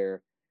actions, with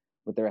their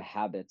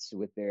habits,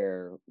 with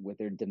their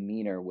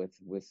demeanor, with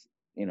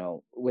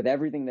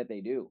everything that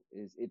they do.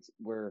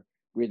 We're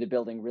either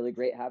building really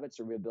great habits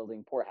or we're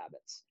building poor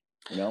habits.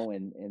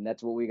 And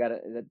that's what we got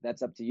to,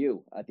 that's up to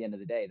you at the end of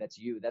the day. That's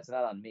you. That's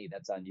not on me.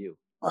 That's on you.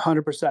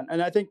 100%.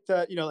 And I think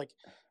that, like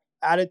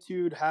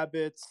attitude,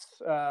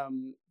 habits,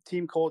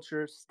 team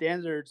culture,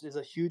 standards is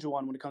a huge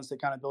one when it comes to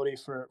accountability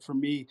for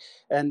me.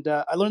 And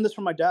I learned this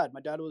from my dad.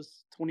 My dad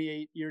was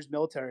 28 years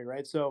military,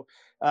 right? So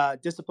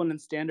discipline and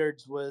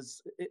standards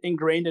was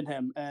ingrained in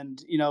him.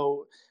 And,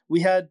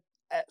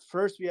 at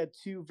first we had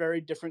two very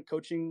different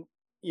coaching,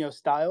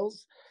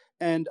 styles.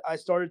 And I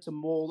started to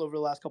mold over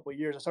the last couple of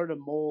years. I started to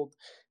mold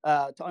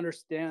to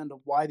understand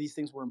why these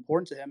things were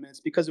important to him. And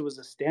it's because it was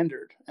a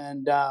standard.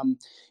 And,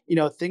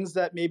 things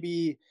that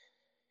maybe,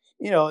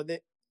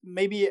 that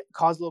maybe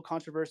cause a little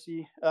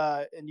controversy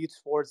in youth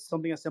sports.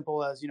 Something as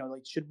simple as,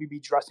 like, should we be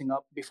dressing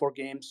up before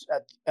games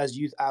as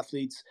youth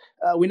athletes?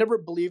 We never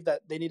believed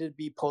that they needed to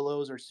be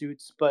polos or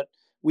suits, but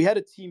we had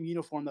a team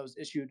uniform that was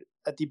issued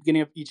at the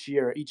beginning of each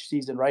year, each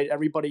season, right?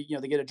 Everybody,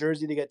 they get a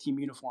jersey, they get team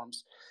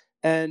uniforms.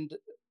 And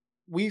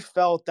we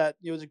felt that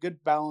it was a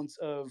good balance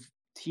of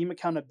team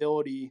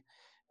accountability,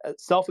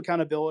 self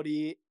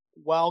accountability,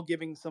 while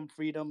giving some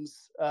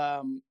freedoms,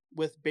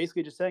 with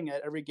basically just saying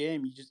at every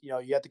game, you just,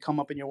 you have to come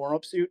up in your warm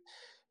up suit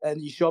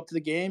and you show up to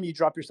the game, you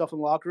drop yourself in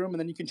the locker room, and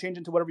then you can change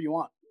into whatever you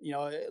want.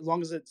 As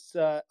long as as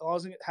long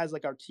as it has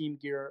like our team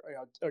gear,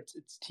 or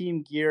it's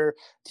team gear,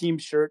 team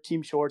shirt,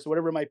 team shorts,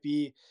 whatever it might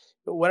be,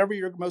 whatever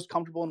you're most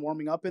comfortable in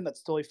warming up in,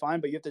 that's totally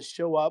fine. But you have to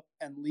show up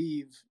and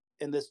leave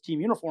in this team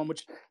uniform,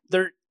 which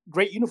they're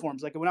great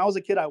uniforms. Like when I was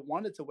a kid, I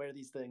wanted to wear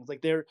these things.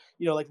 Like they're,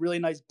 like really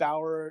nice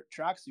Bauer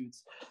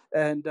tracksuits.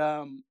 And,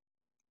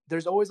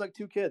 there's always like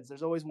two kids.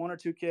 There's always one or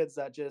two kids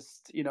that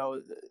just,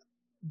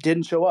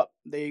 didn't show up.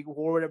 They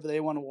wore whatever they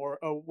want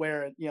to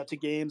wear, to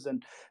games.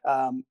 And,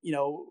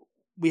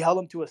 we held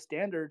them to a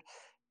standard.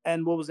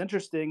 And what was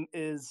interesting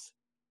is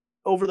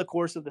over the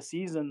course of the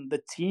season,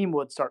 the team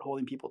would start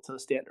holding people to the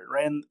standard,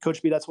 right? And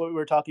Coach B, that's what we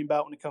were talking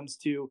about when it comes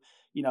to,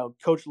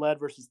 coach led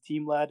versus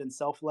team led and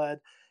self led.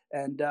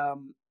 And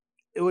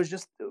it was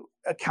just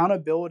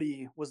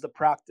accountability was the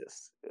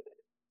practice.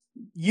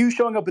 You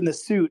showing up in the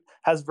suit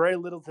has very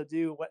little to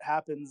do what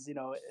happens,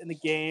 in the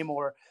game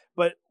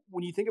but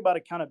when you think about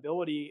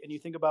accountability and you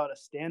think about a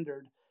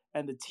standard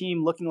and the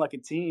team looking like a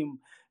team,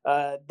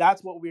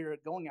 that's what we were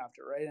going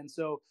after, right? And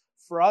so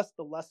for us,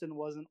 the lesson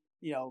wasn't,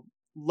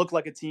 look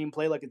like a team,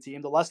 play like a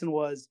team. The lesson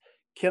was,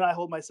 can I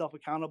hold myself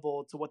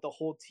accountable to what the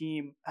whole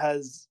team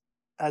has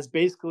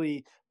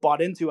basically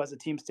bought into as a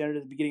team standard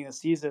at the beginning of the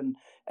season,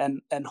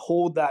 and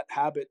hold that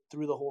habit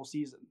through the whole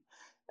season.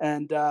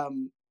 And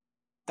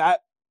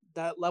that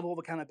that level of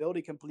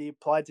accountability can be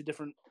applied to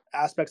different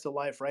aspects of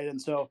life, right?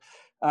 And so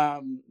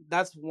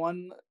that's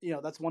one,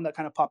 that's one that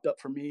kind of popped up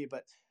for me.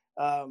 But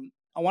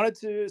I wanted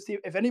to see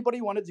if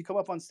anybody wanted to come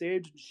up on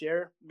stage and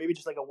share maybe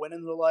just like a win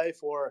in their life,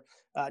 or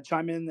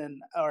chime in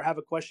and or have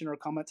a question or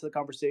comment to the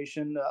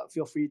conversation.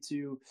 Feel free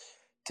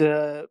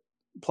to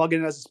plug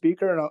in as a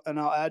speaker, and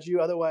I'll add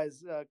you.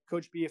 Otherwise,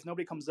 Coach B, if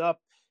nobody comes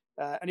up,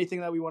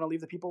 anything that we want to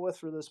leave the people with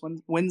for this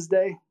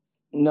Wednesday?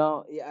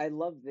 No, yeah, I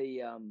love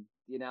the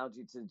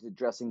analogy to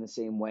dressing the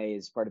same way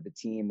as part of a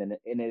team, and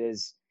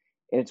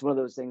it's one of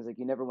those things, like,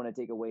 you never want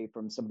to take away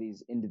from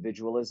somebody's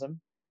individualism,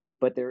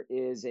 but there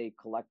is a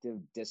collective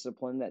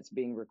discipline that's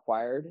being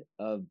required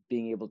of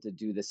being able to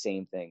do the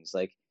same things,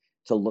 like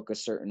to look a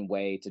certain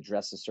way, to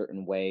dress a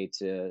certain way,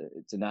 to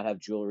not have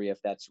jewelry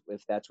if that's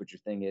what your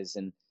thing is.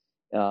 And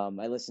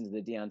I listened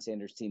to the Deion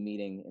Sanders team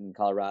meeting in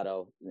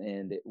Colorado,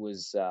 and it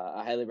was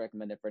I highly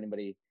recommend it for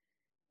anybody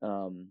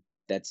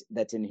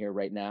that's in here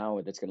right now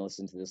or that's going to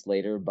listen to this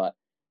later. But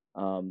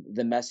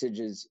the message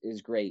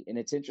is great, and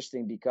it's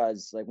interesting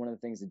because, like, one of the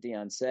things that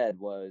Deion said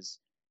was,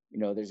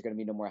 there's going to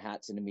be no more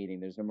hats in a meeting.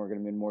 There's no more going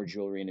to be more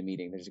jewelry in a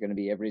meeting. There's going to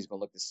be, everybody's going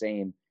to look the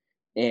same.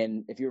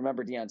 And if you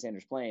remember Deion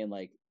Sanders playing,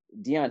 like,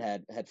 Deion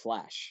had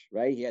flash,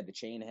 right? He had the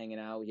chain hanging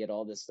out. He had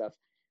all this stuff.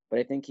 But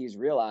I think he's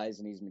realized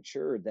and he's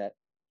matured that,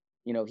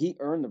 he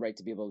earned the right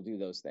to be able to do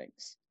those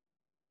things.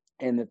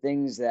 And the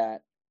things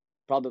that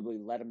probably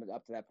led him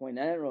up to that point.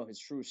 And I don't know his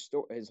true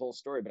story, his whole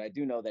story, but I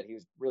do know that he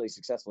was really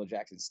successful at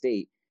Jackson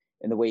State,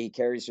 and the way he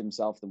carries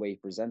himself, the way he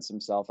presents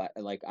himself,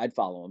 I'd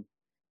follow him.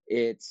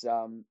 It's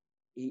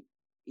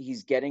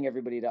he's getting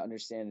everybody to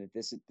understand that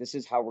this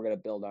is how we're going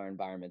to build our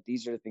environment.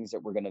 These are the things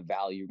that we're going to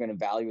value. We're going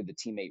to value the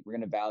teammate. We're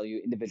going to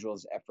value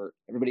individuals' effort,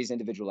 everybody's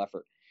individual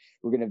effort.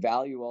 We're going to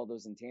value all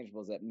those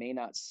intangibles that may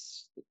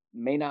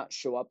not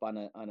show up on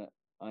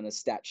a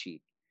stat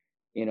sheet.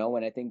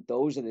 And I think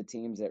those are the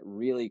teams that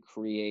really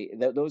create,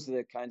 those are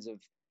the kinds of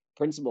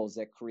principles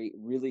that create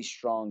really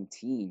strong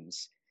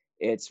teams.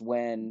 It's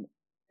when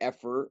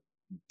effort,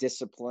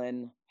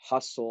 discipline,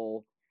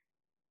 hustle,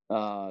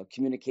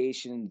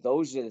 communication,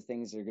 those are the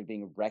things that are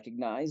being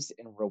recognized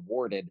and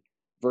rewarded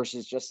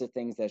versus just the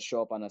things that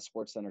show up on a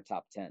SportsCenter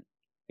top 10.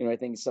 I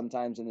think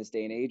sometimes in this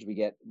day and age, we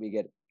get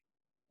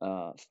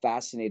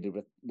fascinated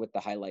with the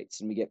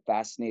highlights, and we get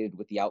fascinated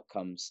with the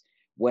outcomes,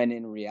 when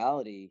in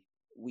reality,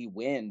 we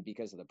win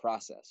because of the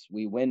process.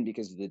 We win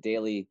because of the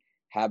daily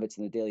habits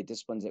and the daily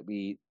disciplines that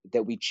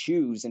we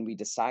choose and we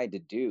decide to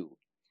do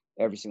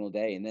every single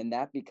day. And then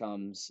that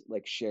becomes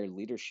like shared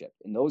leadership.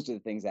 And those are the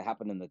things that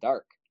happen in the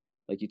dark,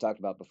 like you talked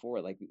about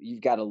before. Like, you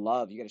got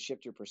to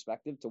shift your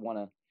perspective to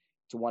want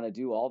to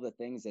do all the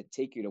things that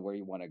take you to where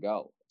you want to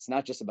go. It's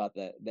not just about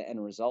the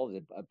end result,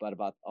 but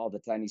about all the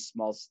tiny,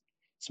 small,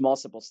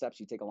 simple steps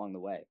you take along the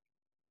way.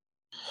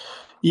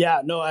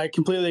 Yeah, no, I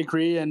completely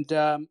agree. And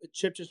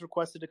Chip just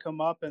requested to come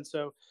up, and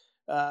so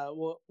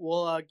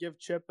we'll give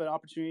Chip an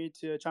opportunity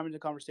to chime into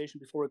the conversation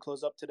before we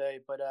close up today.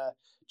 But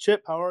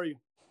Chip, how are you?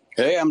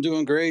 Hey, I'm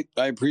doing great.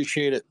 I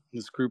appreciate it.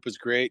 This group is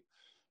great.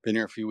 Been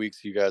here a few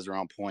weeks. You guys are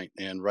on point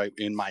and right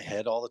in my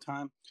head all the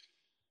time,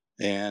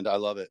 and I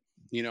love it.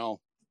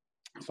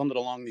 Something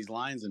along these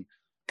lines, and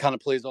kind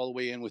of plays all the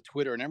way in with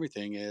Twitter and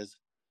everything, is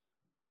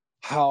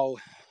how,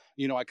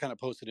 I kind of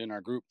posted in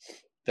our group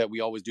that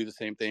we always do the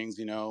same things.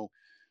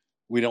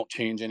 We don't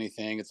change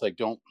anything. It's like,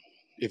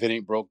 if it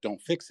ain't broke,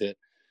 don't fix it.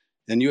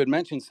 And you had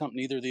mentioned something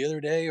either the other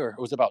day, or it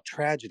was about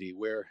tragedy,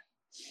 where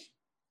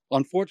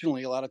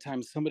unfortunately a lot of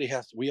times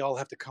we all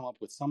have to come up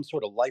with some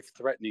sort of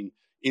life-threatening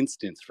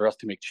instance for us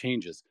to make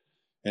changes.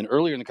 And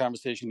earlier in the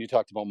conversation, you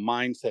talked about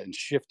mindset and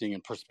shifting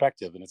and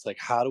perspective. And it's like,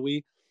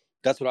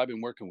 that's what I've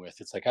been working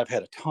with. It's like, I've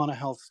had a ton of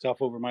health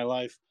stuff over my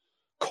life,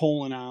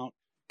 colon out,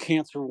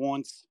 cancer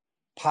once,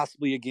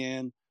 possibly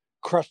again,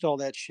 crushed all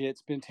that shit.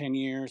 It's been 10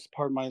 years,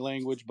 pardon my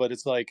language, but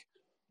it's like,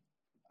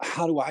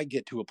 how do I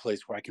get to a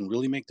place where I can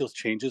really make those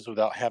changes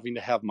without having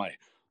to have my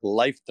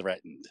life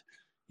threatened?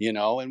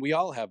 And we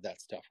all have that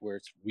stuff where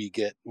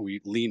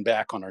we lean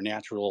back on our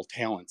natural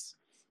talents,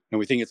 and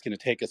we think it's going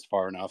to take us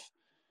far enough.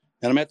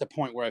 And I'm at the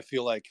point where I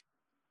feel like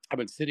I've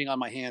been sitting on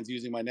my hands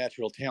using my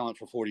natural talent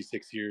for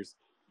 46 years,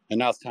 and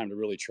now it's time to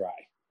really try.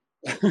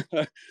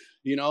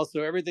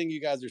 So everything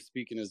you guys are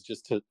speaking is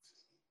just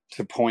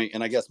to point,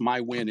 and I guess my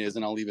win is,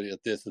 and I'll leave it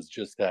at this, is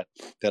just that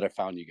I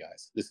found you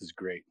guys. This is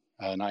great,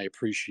 and I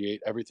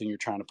appreciate everything you're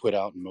trying to put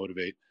out and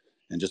motivate,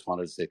 and just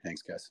wanted to say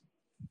thanks, guys.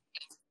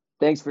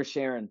 Thanks for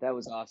sharing. That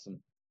was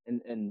awesome,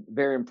 and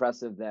very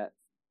impressive that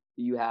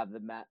you have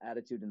the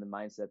attitude and the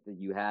mindset that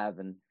you have.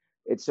 And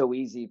it's so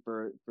easy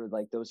for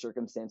like those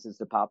circumstances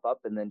to pop up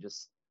and then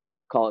just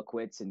call it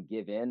quits and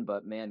give in.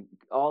 But man,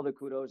 all the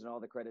kudos and all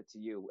the credit to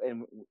you.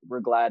 And we're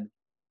glad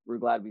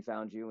we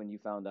found you and you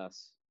found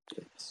us.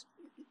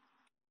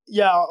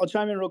 Yeah, I'll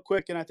chime in real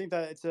quick, and I think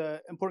that it's an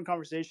important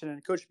conversation.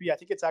 And Coach B, I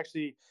think it's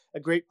actually a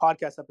great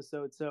podcast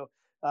episode. So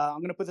I'm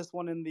going to put this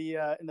one in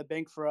the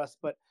bank for us.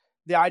 But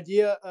the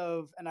idea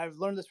of, and I've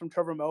learned this from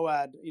Trevor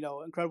Moawad,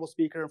 incredible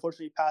speaker,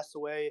 unfortunately passed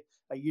away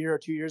a year or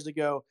 2 years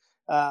ago.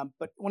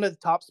 But one of the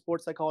top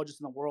sports psychologists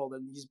in the world,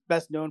 and he's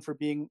best known for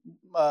being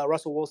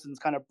Russell Wilson's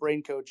kind of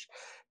brain coach.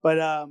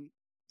 But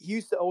he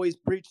used to always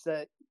preach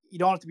that you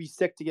don't have to be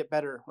sick to get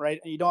better, right?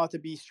 And you don't have to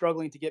be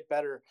struggling to get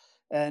better.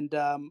 And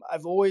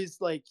I've always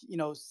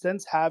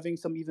since having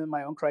some, even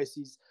my own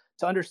crises,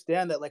 to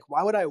understand that, like,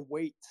 why would I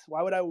wait?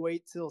 Why would I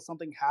wait till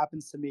something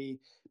happens to me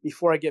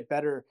before I get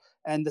better?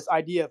 And this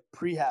idea of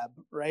prehab,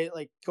 right?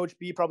 Like Coach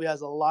B probably has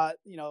a lot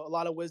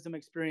of wisdom,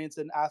 experience,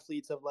 and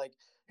athletes of like,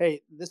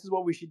 hey, this is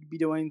what we should be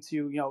doing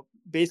to,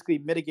 basically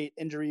mitigate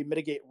injury,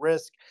 mitigate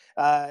risk.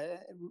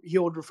 He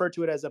would refer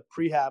to it as a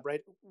prehab,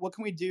 right? What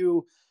can we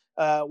do?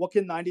 What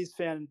can 90s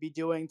fan be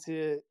doing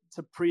to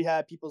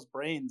prehab people's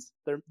brains,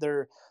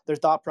 their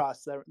thought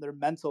process, their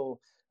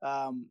mental?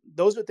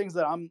 Those are things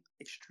that I'm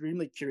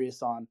extremely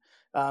curious on,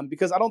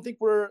 because I don't think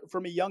we're,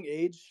 from a young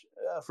age,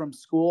 from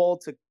school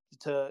to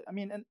I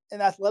mean,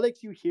 in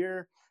athletics, you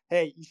hear,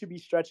 hey, you should be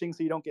stretching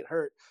so you don't get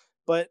hurt.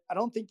 But I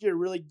don't think you're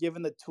really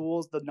given the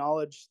tools, the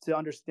knowledge to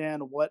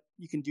understand what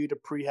you can do to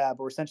prehab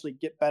or essentially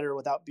get better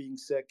without being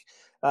sick.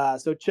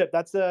 So Chip,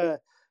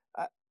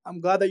 I'm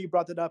glad that you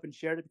brought that up and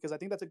shared it, because I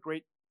think that's a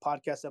great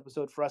podcast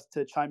episode for us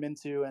to chime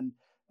into. And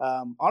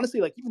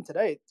honestly, like even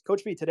today,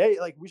 Coach B, today,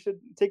 like we should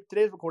take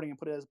today's recording and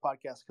put it as a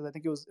podcast, because I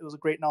think it was a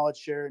great knowledge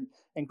share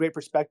and great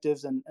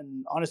perspectives, and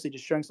honestly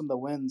just sharing some of the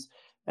wins.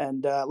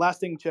 And last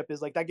thing, Chip,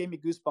 is like that gave me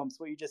goosebumps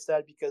what you just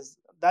said, because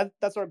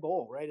that's our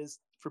goal, right? Is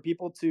for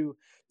people to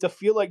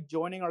feel like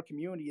joining our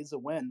community is a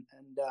win.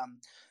 And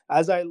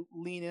as I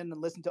lean in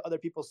and listen to other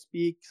people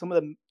speak, some of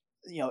them,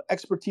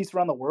 expertise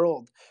around the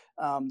world,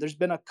 there's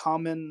been the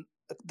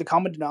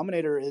common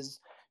denominator is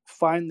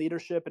find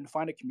leadership and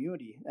find a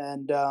community,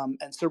 and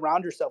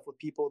surround yourself with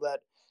people that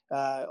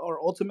are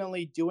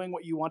ultimately doing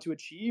what you want to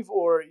achieve,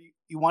 or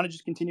you want to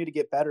just continue to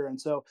get better. And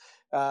so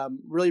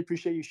really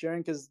appreciate you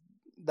sharing, because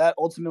that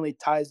ultimately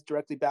ties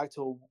directly back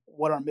to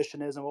what our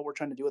mission is and what we're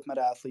trying to do with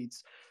Meta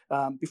Athletes.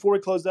 Before we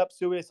close up,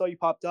 Sui, I saw you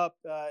popped up.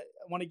 I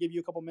want to give you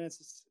a couple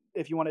minutes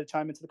if you wanted to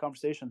chime into the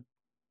conversation.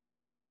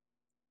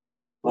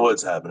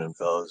 What's happening,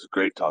 fellas?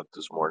 Great talk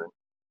this morning.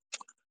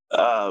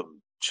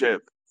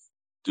 Chip,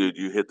 dude,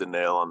 you hit the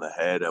nail on the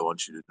head. I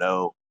want you to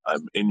know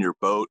I'm in your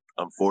boat.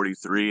 I'm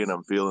 43 and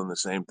I'm feeling the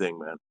same thing,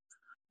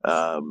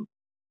 man.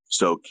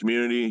 So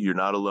community, you're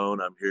not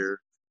alone. I'm here.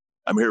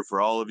 I'm here for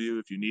all of you.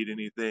 If you need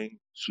anything,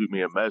 shoot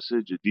me a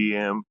message, a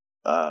DM.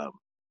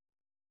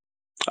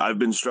 I've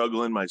been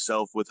struggling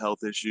myself with health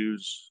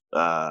issues,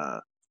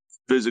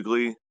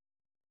 physically,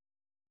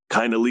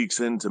 kind of leaks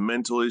into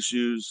mental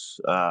issues.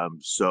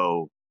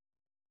 So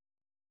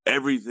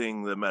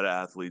everything that Meta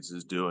Athletes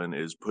is doing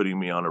is putting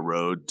me on a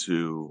road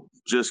to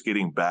just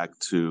getting back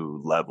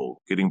to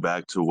level, getting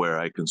back to where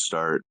I can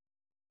start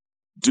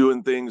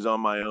doing things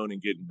on my own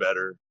and getting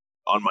better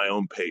on my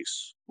own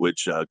pace,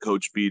 which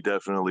Coach B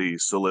definitely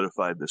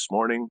solidified this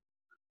morning.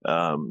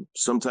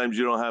 Sometimes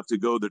you don't have to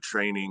go the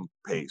training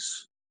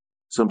pace.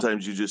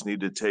 Sometimes you just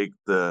need to take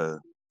the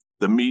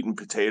meat and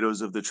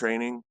potatoes of the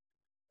training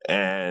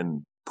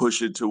and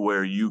push it to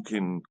where you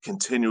can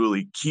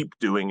continually keep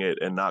doing it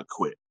and not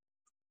quit.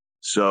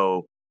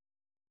 So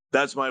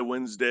that's my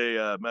Wednesday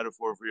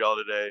metaphor for y'all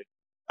today.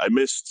 I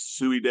missed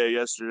Sui Day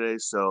yesterday,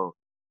 so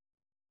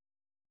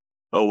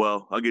oh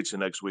well, I'll get you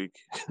next week.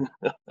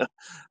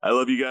 I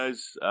love you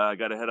guys. I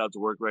got to head out to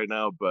work right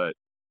now, but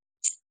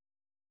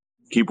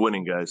keep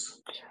winning,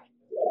 guys.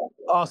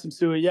 Awesome,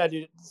 Sui. Yeah,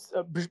 dude,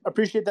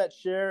 appreciate that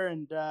share.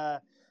 And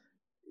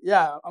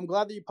yeah, I'm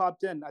glad that you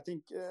popped in. I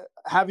think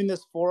having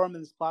this forum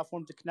and this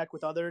platform to connect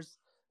with others,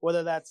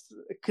 whether that's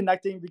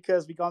connecting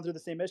because we've gone through the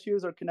same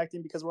issues or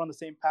connecting because we're on the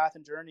same path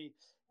and journey.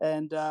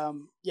 And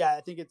yeah,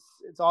 I think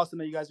it's awesome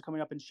that you guys are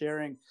coming up and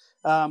sharing.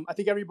 I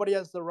think everybody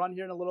has to run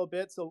here in a little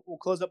bit, so we'll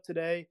close up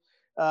today.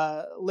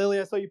 Lily,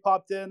 I saw you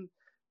popped in.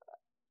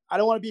 I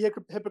don't want to be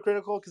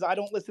hypocritical because I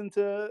don't listen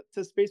to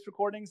space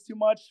recordings too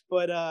much,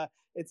 but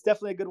it's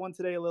definitely a good one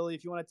today, Lily.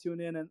 If you want to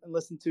tune in and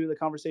listen to the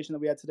conversation that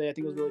we had today, I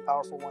think it was a really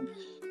powerful one.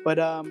 But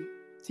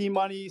Team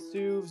Money,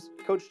 Suves,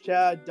 Coach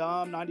Chad,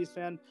 Dom, 90s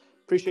fan,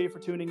 appreciate you for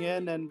tuning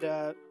in,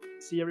 and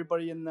see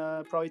everybody in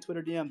probably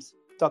Twitter DMs.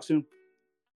 Talk soon.